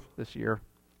 4th this year,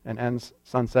 and ends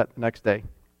sunset the next day.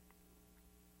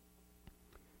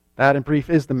 That, in brief,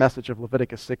 is the message of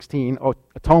Leviticus 16.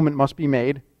 Atonement must be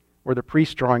made, or the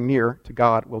priest drawing near to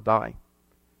God will die.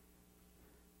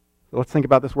 So let's think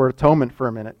about this word atonement for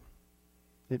a minute.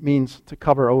 It means to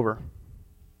cover over.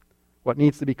 What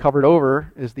needs to be covered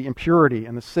over is the impurity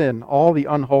and the sin, all the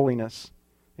unholiness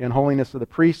of the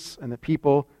priests and the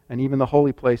people, and even the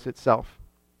holy place itself.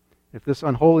 If this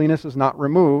unholiness is not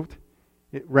removed,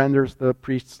 it renders the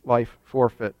priest's life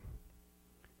forfeit.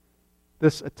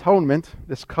 This atonement,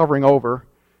 this covering over,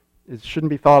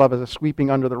 shouldn't be thought of as a sweeping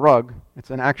under the rug.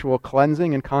 It's an actual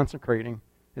cleansing and consecrating.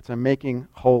 It's a making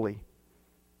holy.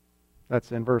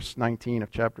 That's in verse 19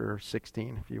 of chapter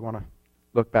 16, if you want to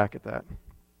look back at that.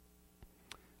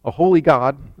 A holy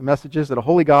God, the message is that a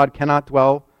holy God cannot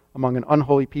dwell among an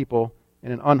unholy people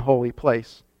in an unholy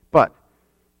place. But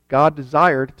God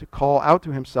desired to call out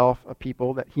to himself a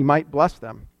people that he might bless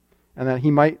them, and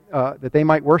that they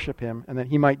might worship him, and that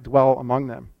he might dwell among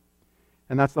them.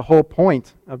 And that's the whole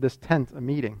point of this tent of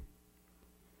meeting.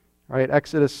 Right?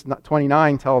 Exodus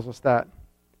 29 tells us that.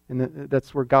 And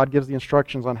that's where God gives the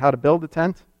instructions on how to build the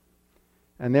tent.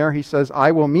 And there he says,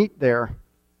 I will meet there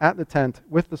at the tent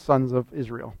with the sons of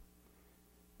Israel.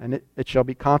 And it shall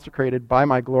be consecrated by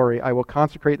my glory. I will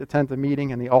consecrate the tent of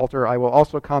meeting and the altar. I will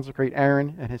also consecrate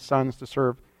Aaron and his sons to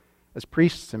serve as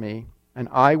priests to me. And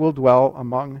I will dwell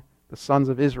among the sons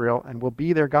of Israel and will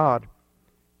be their God.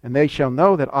 And they shall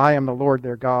know that I am the Lord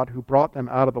their God who brought them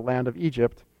out of the land of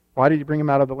Egypt. Why did he bring them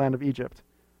out of the land of Egypt?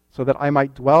 So that I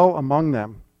might dwell among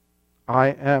them. I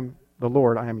am the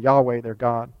Lord. I am Yahweh their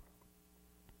God.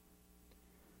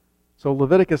 So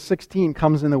Leviticus 16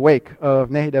 comes in the wake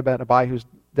of Nadab and Abihu's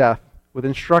death with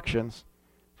instructions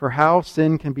for how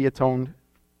sin can be atoned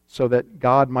so that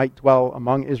God might dwell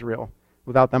among Israel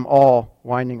without them all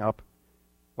winding up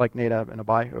like Nadab and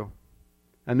Abihu.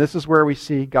 And this is where we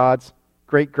see God's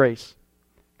great grace.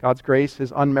 God's grace,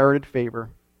 His unmerited favor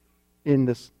in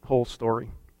this whole story.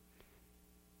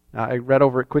 Now, I read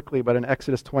over it quickly, but in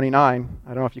Exodus 29, I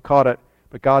don't know if you caught it,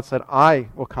 but God said, I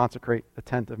will consecrate the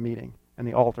tent of meeting and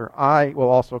the altar. I will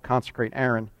also consecrate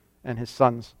Aaron and his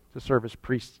sons to serve as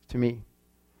priests to me.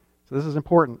 So this is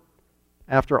important.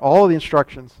 After all of the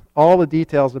instructions, all the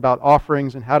details about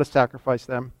offerings and how to sacrifice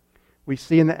them, we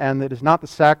see in the end that it is not the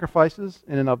sacrifices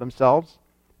in and of themselves.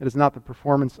 It is not the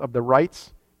performance of the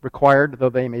rites, required though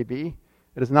they may be.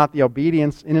 It is not the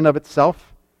obedience in and of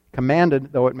itself,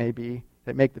 commanded though it may be,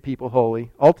 that make the people holy.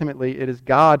 Ultimately, it is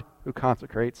God who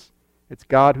consecrates. It's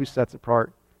God who sets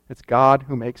apart. It's God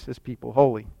who makes His people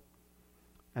holy.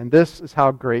 And this is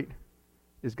how great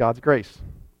is God's grace,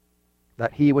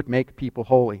 that He would make people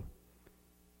holy.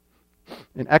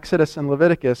 In Exodus and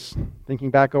Leviticus,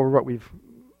 thinking back over what we've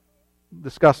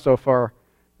discussed so far,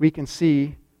 we can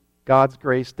see God's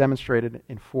grace demonstrated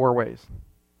in 4 ways.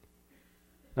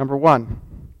 Number 1,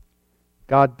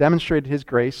 God demonstrated His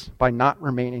grace by not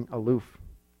remaining aloof.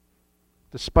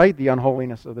 Despite the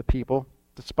unholiness of the people,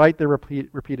 despite their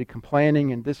repeated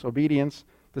complaining and disobedience,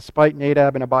 despite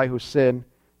Nadab and Abihu's sin,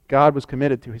 God was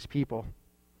committed to His people.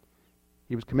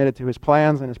 He was committed to His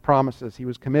plans and His promises. He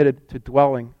was committed to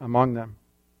dwelling among them.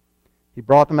 He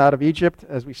brought them out of Egypt,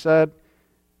 as we said,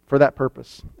 for that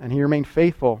purpose. And He remained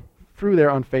faithful through their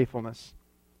unfaithfulness.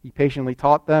 He patiently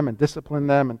taught them and disciplined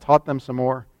them and taught them some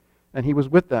more. And He was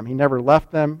with them. He never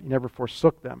left them. He never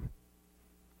forsook them.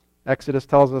 Exodus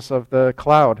tells us of the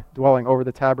cloud dwelling over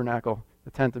the tabernacle,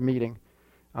 the tent of meeting.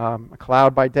 A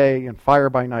cloud by day and fire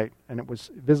by night. And it was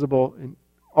visible in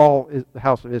all the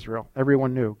house of Israel.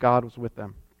 Everyone knew God was with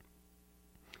them.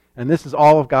 And this is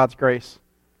all of God's grace,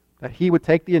 that He would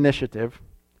take the initiative,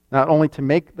 not only to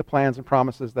make the plans and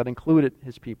promises that included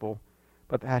His people,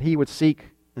 but that He would seek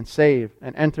and save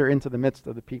and enter into the midst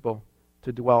of the people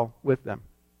to dwell with them.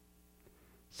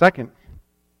 Second,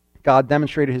 God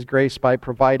demonstrated His grace by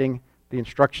providing the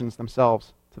instructions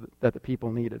themselves that the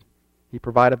people needed. He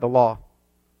provided the law.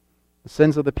 The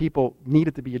sins of the people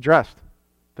needed to be addressed.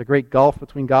 The great gulf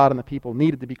between God and the people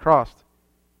needed to be crossed.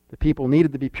 The people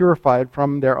needed to be purified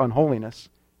from their unholiness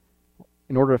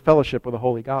in order to fellowship with a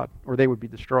holy God, or they would be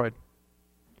destroyed.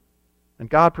 And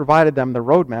God provided them the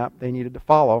roadmap they needed to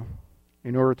follow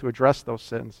in order to address those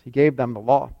sins. He gave them the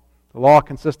law. The law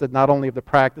consisted not only of the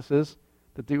practices,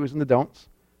 the do's and the don'ts,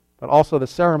 but also the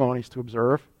ceremonies to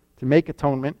observe, to make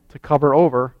atonement, to cover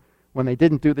over when they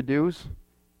didn't do the do's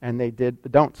and they did the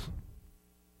don'ts.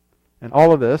 And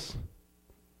all of this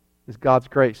is God's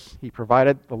grace. He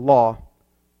provided the law.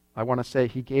 I want to say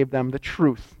He gave them the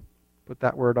truth. Put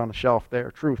that word on the shelf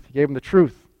there, truth. He gave them the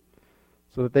truth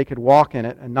so that they could walk in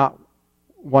it and not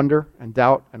wonder and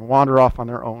doubt and wander off on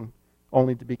their own,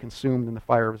 only to be consumed in the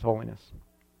fire of His holiness.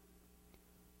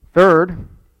 Third,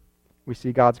 we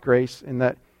see God's grace in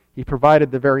that He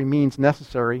provided the very means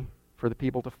necessary for the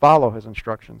people to follow His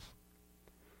instructions.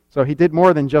 So He did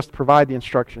more than just provide the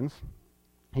instructions.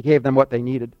 He gave them what they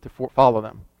needed to follow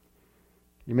them.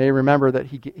 You may remember that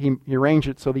he arranged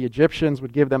it so the Egyptians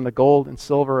would give them the gold and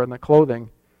silver and the clothing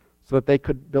so that they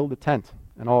could build the tent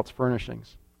and all its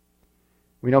furnishings.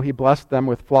 We know He blessed them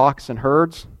with flocks and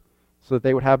herds so that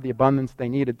they would have the abundance they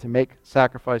needed to make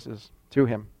sacrifices to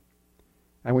Him.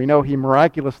 And we know He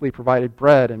miraculously provided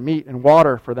bread and meat and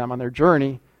water for them on their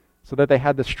journey so that they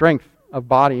had the strength of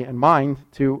body and mind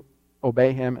to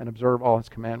obey Him and observe all His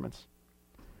commandments.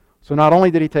 So not only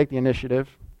did He take the initiative,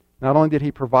 not only did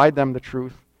He provide them the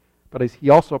truth, but He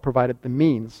also provided the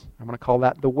means. I'm going to call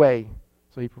that the way.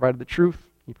 So He provided the truth,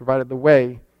 He provided the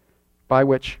way by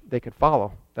which they could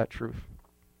follow that truth.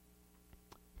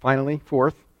 Finally,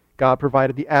 fourth, God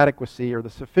provided the adequacy or the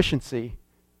sufficiency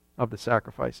of the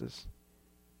sacrifices.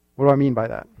 What do I mean by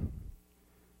that?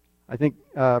 I think,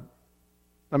 let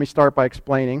me start by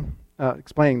explaining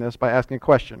this by asking a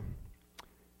question.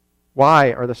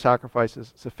 Why are the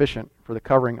sacrifices sufficient for the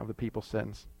covering of the people's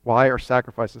sins? Why are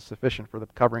sacrifices sufficient for the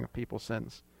covering of people's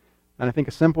sins? And I think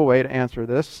a simple way to answer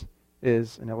this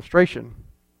is an illustration.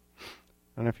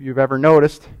 And if you've ever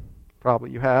noticed,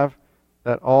 probably you have,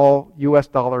 that all U.S.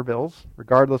 dollar bills,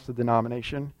 regardless of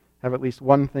denomination, have at least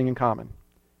one thing in common.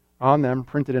 On them,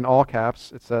 printed in all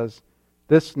caps, it says,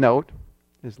 "This note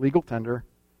is legal tender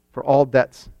for all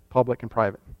debts, public and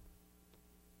private."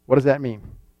 What does that mean?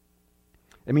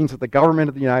 It means that the government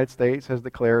of the United States has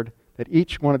declared that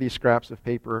each one of these scraps of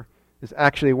paper is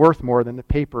actually worth more than the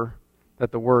paper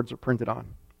that the words are printed on,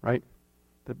 right?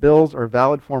 The bills are a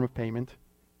valid form of payment,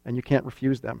 and you can't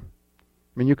refuse them.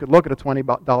 I mean, you could look at a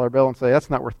 $20 bill and say, that's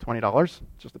not worth $20, it's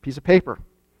just a piece of paper.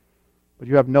 But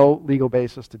you have no legal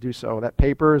basis to do so. That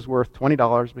paper is worth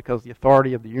 $20 because the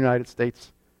authority of the United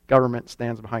States government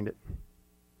stands behind it.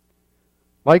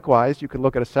 Likewise, you could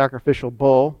look at a sacrificial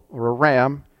bull or a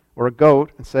ram or a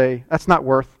goat and say, that's not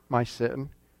worth my sin,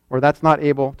 or that's not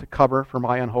able to cover for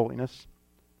my unholiness,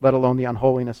 let alone the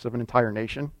unholiness of an entire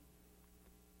nation.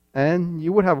 And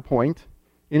you would have a point.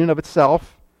 In and of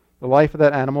itself, the life of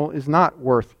that animal is not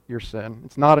worth your sin.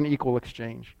 It's not an equal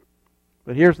exchange.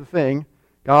 But here's the thing.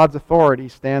 God's authority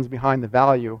stands behind the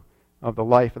value of the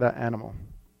life of that animal.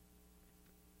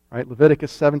 Right?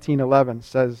 Leviticus 17:11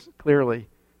 says clearly,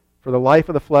 for the life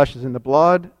of the flesh is in the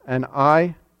blood, and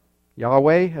I,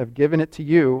 Yahweh, have given it to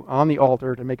you on the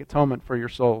altar to make atonement for your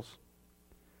souls.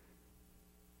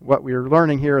 What we are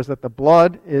learning here is that the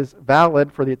blood is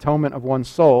valid for the atonement of one's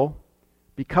soul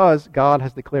because God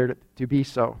has declared it to be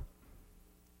so.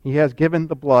 He has given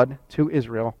the blood to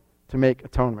Israel to make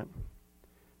atonement.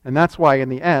 And that's why in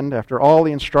the end, after all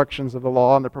the instructions of the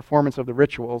law and the performance of the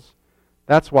rituals,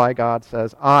 that's why God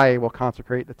says, I will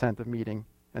consecrate the tent of meeting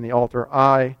and the altar.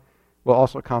 I will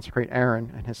also consecrate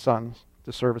Aaron and his sons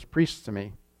to serve as priests to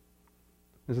me.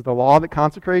 Is it the law that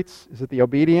consecrates? Is it the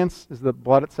obedience? Is it the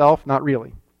blood itself? Not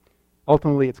really.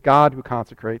 Ultimately, it's God who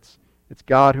consecrates. It's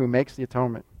God who makes the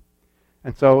atonement.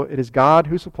 And so it is God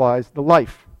who supplies the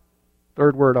life.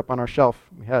 Third word up on our shelf.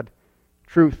 We had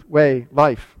truth, way,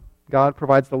 life. God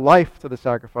provides the life to the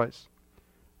sacrifice.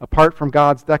 Apart from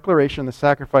God's declaration, the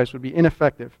sacrifice would be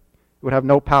ineffective. It would have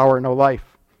no power, no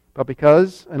life. But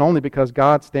because, and only because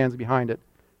God stands behind it,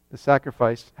 the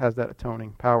sacrifice has that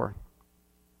atoning power.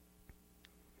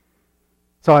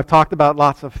 So I've talked about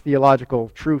lots of theological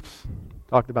truths.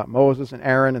 Talked about Moses and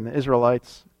Aaron and the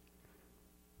Israelites.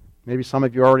 Maybe some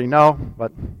of you already know,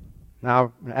 but now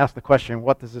I'm going to ask the question,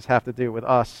 what does this have to do with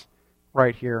us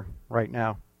right here, right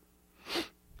now?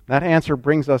 That answer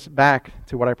brings us back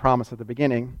to what I promised at the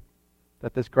beginning,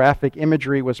 that this graphic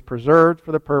imagery was preserved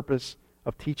for the purpose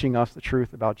of teaching us the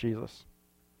truth about Jesus.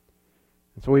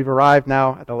 And so we've arrived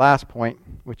now at the last point,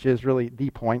 which is really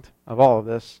the point of all of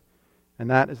this, and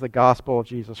that is the gospel of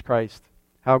Jesus Christ.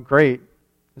 How great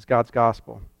is God's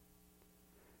gospel?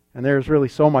 And there's really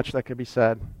so much that could be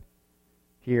said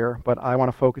here, but I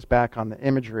want to focus back on the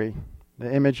imagery,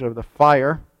 the image of the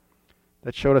fire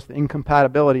that showed us the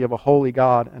incompatibility of a holy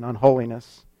God and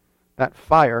unholiness. That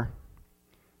fire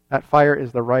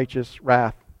is the righteous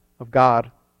wrath of God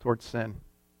towards sin.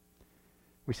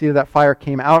 We see that fire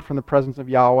came out from the presence of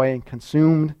Yahweh and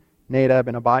consumed Nadab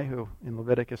and Abihu in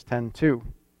Leviticus 10:2.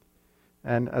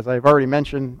 And as I've already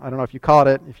mentioned, I don't know if you caught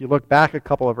it, if you look back a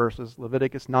couple of verses,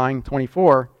 Leviticus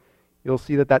 9:24, you'll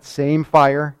see that same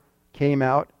fire came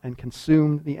out and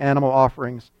consumed the animal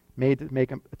offerings made to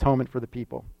make atonement for the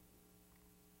people.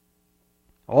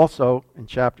 Also, in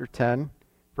chapter 10,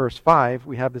 verse 5,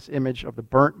 we have this image of the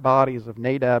burnt bodies of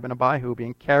Nadab and Abihu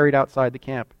being carried outside the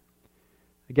camp.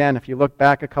 Again, if you look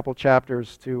back a couple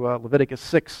chapters to Leviticus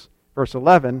 6, verse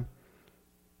 11,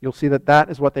 you'll see that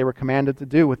is what they were commanded to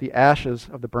do with the ashes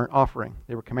of the burnt offering.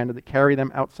 They were commanded to carry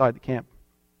them outside the camp.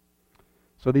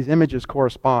 So these images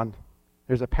correspond.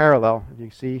 There's a parallel, as you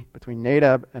see, between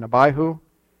Nadab and Abihu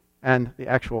and the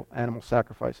actual animal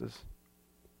sacrifices.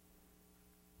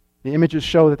 The images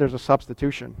show that there's a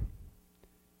substitution.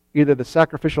 Either the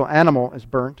sacrificial animal is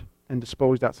burnt and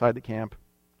disposed outside the camp,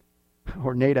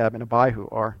 or Nadab and Abihu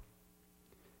are.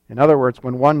 In other words,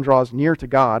 when one draws near to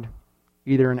God,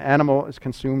 either an animal is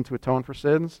consumed to atone for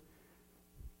sins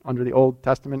under the Old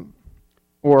Testament,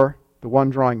 or the one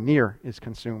drawing near is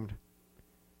consumed.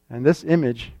 And this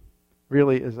image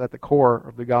really is at the core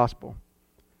of the gospel.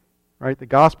 Right? The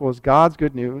gospel is God's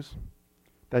good news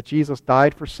that Jesus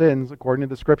died for sins according to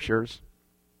the Scriptures,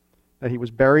 that he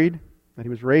was buried, that he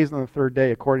was raised on the third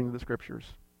day according to the Scriptures.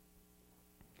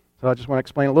 So I just want to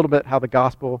explain a little bit how the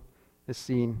gospel is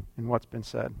seen in what's been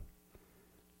said.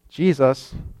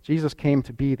 Jesus came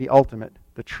to be the ultimate,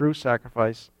 the true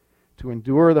sacrifice, to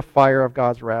endure the fire of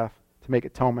God's wrath, to make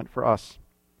atonement for us.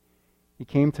 He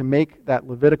came to make that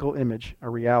Levitical image a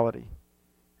reality.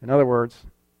 In other words,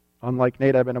 unlike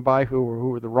Nadab and Abihu, who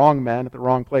were the wrong men at the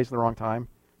wrong place at the wrong time,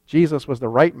 Jesus was the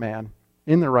right man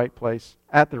in the right place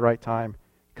at the right time,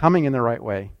 coming in the right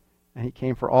way, and he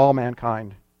came for all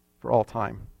mankind for all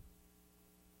time.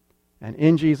 And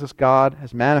in Jesus, God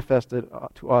has manifested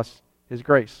to us his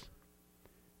grace.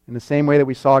 In the same way that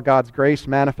we saw God's grace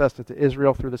manifested to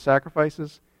Israel through the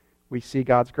sacrifices, we see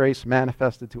God's grace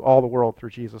manifested to all the world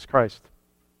through Jesus Christ.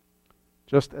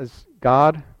 Just as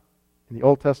God in the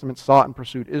Old Testament sought and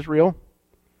pursued Israel,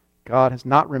 God has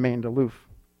not remained aloof.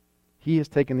 He has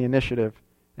taken the initiative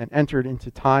and entered into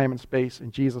time and space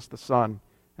in Jesus the Son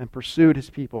and pursued his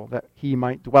people that he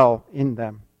might dwell in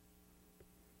them.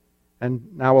 And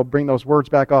now we'll bring those words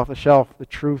back off the shelf, the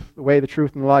truth, the way, the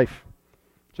truth, and the life.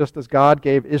 Just as God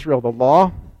gave Israel the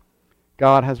law,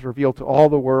 God has revealed to all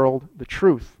the world the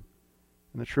truth.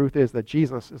 And the truth is that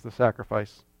Jesus is the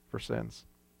sacrifice for sins.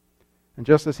 And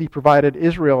just as he provided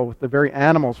Israel with the very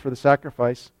animals for the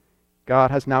sacrifice, God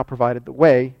has now provided the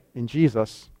way in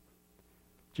Jesus.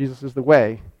 Jesus is the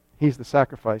way. He's the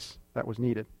sacrifice that was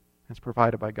needed. It's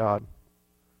provided by God.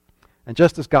 And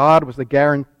just as God was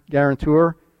the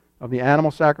guarantor of the animal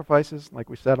sacrifices, like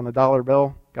we said on the dollar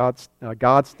bill, God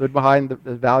stood behind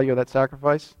the value of that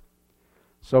sacrifice.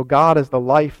 So God is the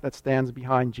life that stands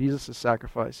behind Jesus'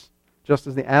 sacrifice. Just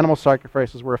as the animal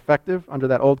sacrifices were effective under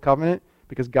that old covenant,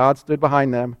 because God stood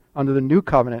behind them, under the new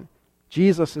covenant,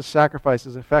 Jesus' sacrifice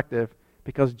is effective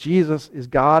because Jesus is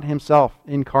God himself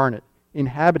incarnate,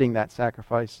 inhabiting that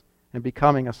sacrifice and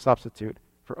becoming a substitute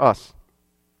for us.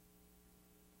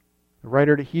 The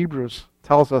writer to Hebrews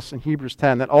tells us in Hebrews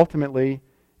 10 that ultimately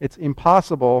it's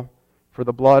impossible for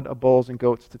the blood of bulls and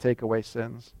goats to take away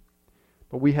sins.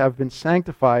 But we have been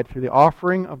sanctified through the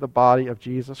offering of the body of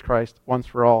Jesus Christ once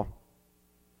for all.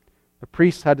 The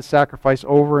priests had to sacrifice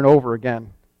over and over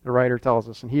again, the writer tells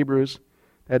us in Hebrews.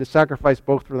 They had to sacrifice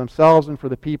both for themselves and for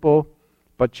the people,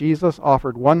 but Jesus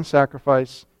offered one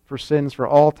sacrifice for sins for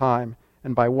all time,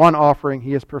 and by one offering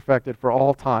he has perfected for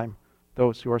all time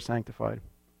those who are sanctified.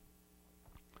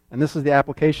 And this is the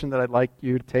application that I'd like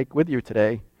you to take with you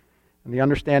today. And the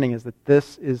understanding is that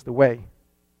this is the way.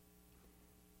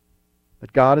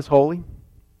 That God is holy,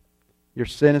 your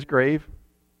sin is grave,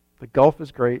 the gulf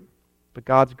is great, but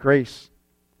God's grace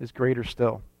is greater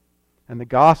still. And the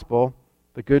gospel,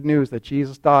 the good news that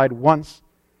Jesus died once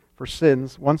for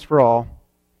sins, once for all,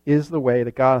 is the way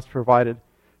that God has provided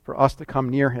for us to come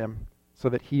near him so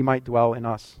that he might dwell in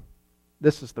us.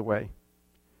 This is the way.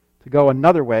 To go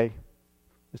another way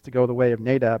is to go the way of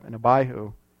Nadab and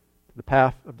Abihu, to the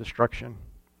path of destruction.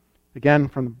 Again,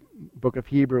 from the book of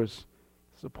Hebrews,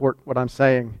 to support what I'm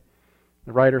saying,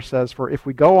 the writer says, "For if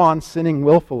we go on sinning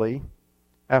willfully,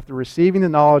 after receiving the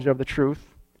knowledge of the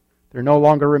truth, there no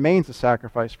longer remains a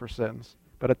sacrifice for sins,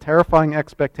 but a terrifying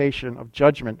expectation of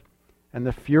judgment and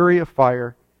the fury of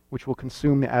fire which will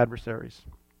consume the adversaries.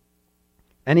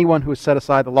 Anyone who has set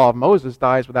aside the law of Moses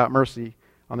dies without mercy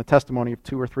on the testimony of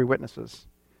 2 or 3 witnesses."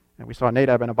 And we saw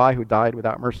Nadab and Abihu died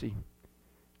without mercy.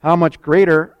 How much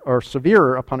greater or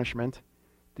severer a punishment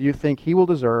do you think he will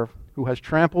deserve who has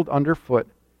trampled underfoot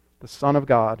the Son of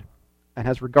God and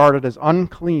has regarded as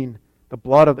unclean the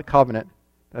blood of the covenant,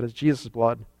 that is Jesus'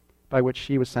 blood, by which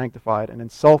he was sanctified, and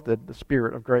insulted the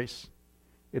Spirit of grace?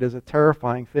 It is a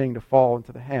terrifying thing to fall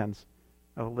into the hands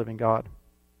of the living God.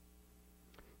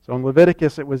 So in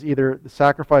Leviticus, it was either the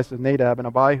sacrifice of Nadab and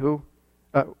Abihu,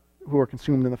 who were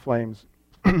consumed in the flames,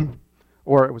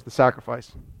 or it was the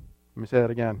sacrifice. Let me say that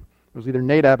again. It was either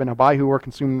Nadab and Abihu who were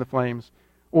consumed in the flames,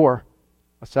 or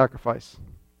a sacrifice.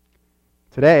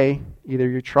 Today, either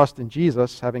you trust in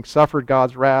Jesus, having suffered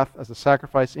God's wrath as a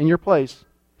sacrifice in your place,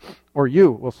 or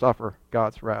you will suffer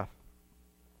God's wrath.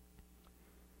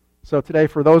 So today,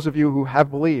 for those of you who have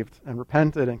believed and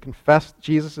repented and confessed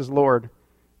Jesus is Lord,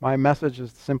 my message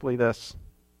is simply this: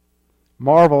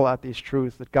 marvel at these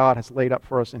truths that God has laid up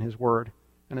for us in his word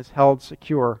and has held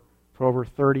secure for over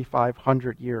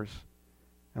 3,500 years.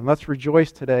 And let's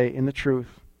rejoice today in the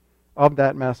truth of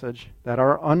that message, that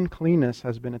our uncleanness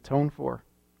has been atoned for,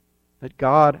 that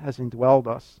God has indwelled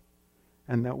us,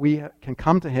 and that we can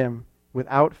come to him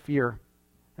without fear,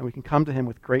 and we can come to him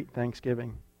with great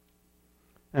thanksgiving.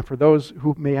 And for those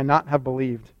who may not have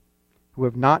believed, who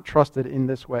have not trusted in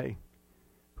this way,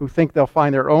 who think they'll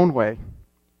find their own way,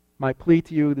 my plea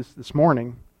to you this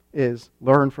morning is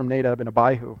learn from Nadab and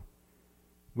Abihu.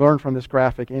 Learn from this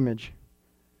graphic image.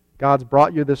 God's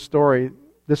brought you this story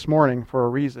this morning for a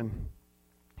reason.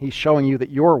 He's showing you that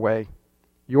your way,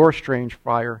 your strange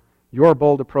fire, your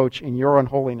bold approach in your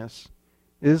unholiness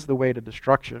is the way to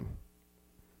destruction.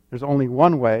 There's only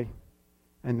one way,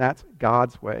 and that's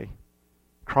God's way.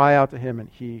 Cry out to him and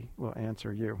he will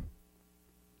answer you.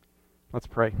 Let's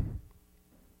pray.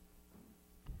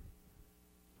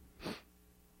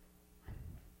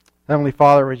 Heavenly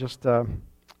Father, we just are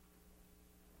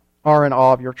in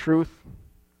awe of your truth,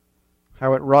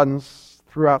 how it runs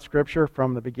throughout Scripture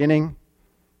from the beginning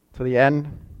to the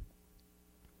end.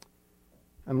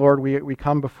 And Lord, we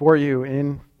come before you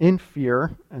in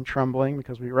fear and trembling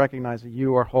because we recognize that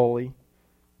you are holy,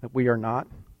 that we are not.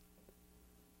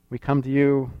 We come to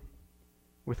you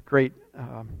with great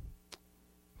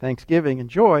thanksgiving and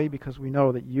joy because we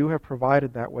know that you have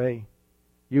provided that way.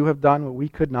 You have done what we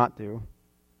could not do.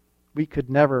 We could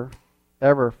never,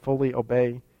 ever fully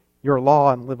obey your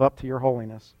law and live up to your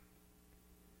holiness.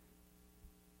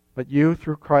 But you,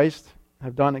 through Christ,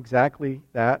 have done exactly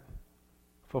that,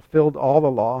 fulfilled all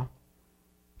the law,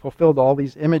 fulfilled all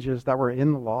these images that were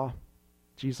in the law.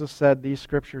 Jesus said these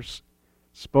scriptures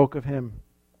spoke of him.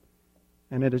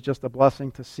 And it is just a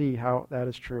blessing to see how that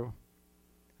is true.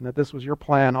 And that this was your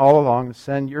plan all along, to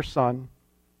send your Son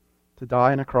to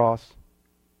die on a cross,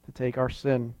 to take our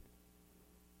sin,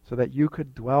 so that you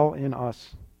could dwell in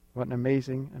us. What an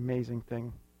amazing, amazing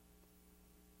thing.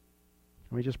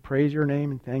 And we just praise your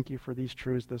name and thank you for these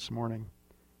truths this morning.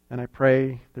 And I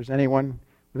pray if there's anyone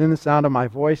within the sound of my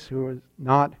voice who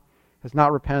has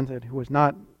not repented, who has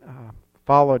not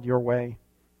followed your way,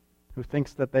 who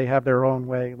thinks that they have their own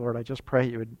way, Lord, I just pray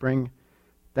you would bring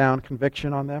down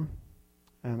conviction on them,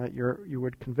 and that you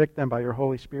would convict them by your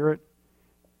Holy Spirit,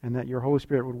 and that your Holy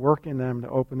Spirit would work in them to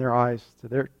open their eyes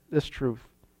to this truth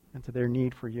and to their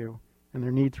need for you, and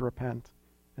their need to repent,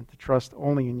 and to trust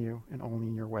only in you and only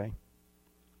in your way.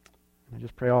 And I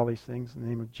just pray all these things in the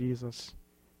name of Jesus,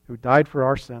 who died for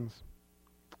our sins.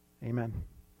 Amen.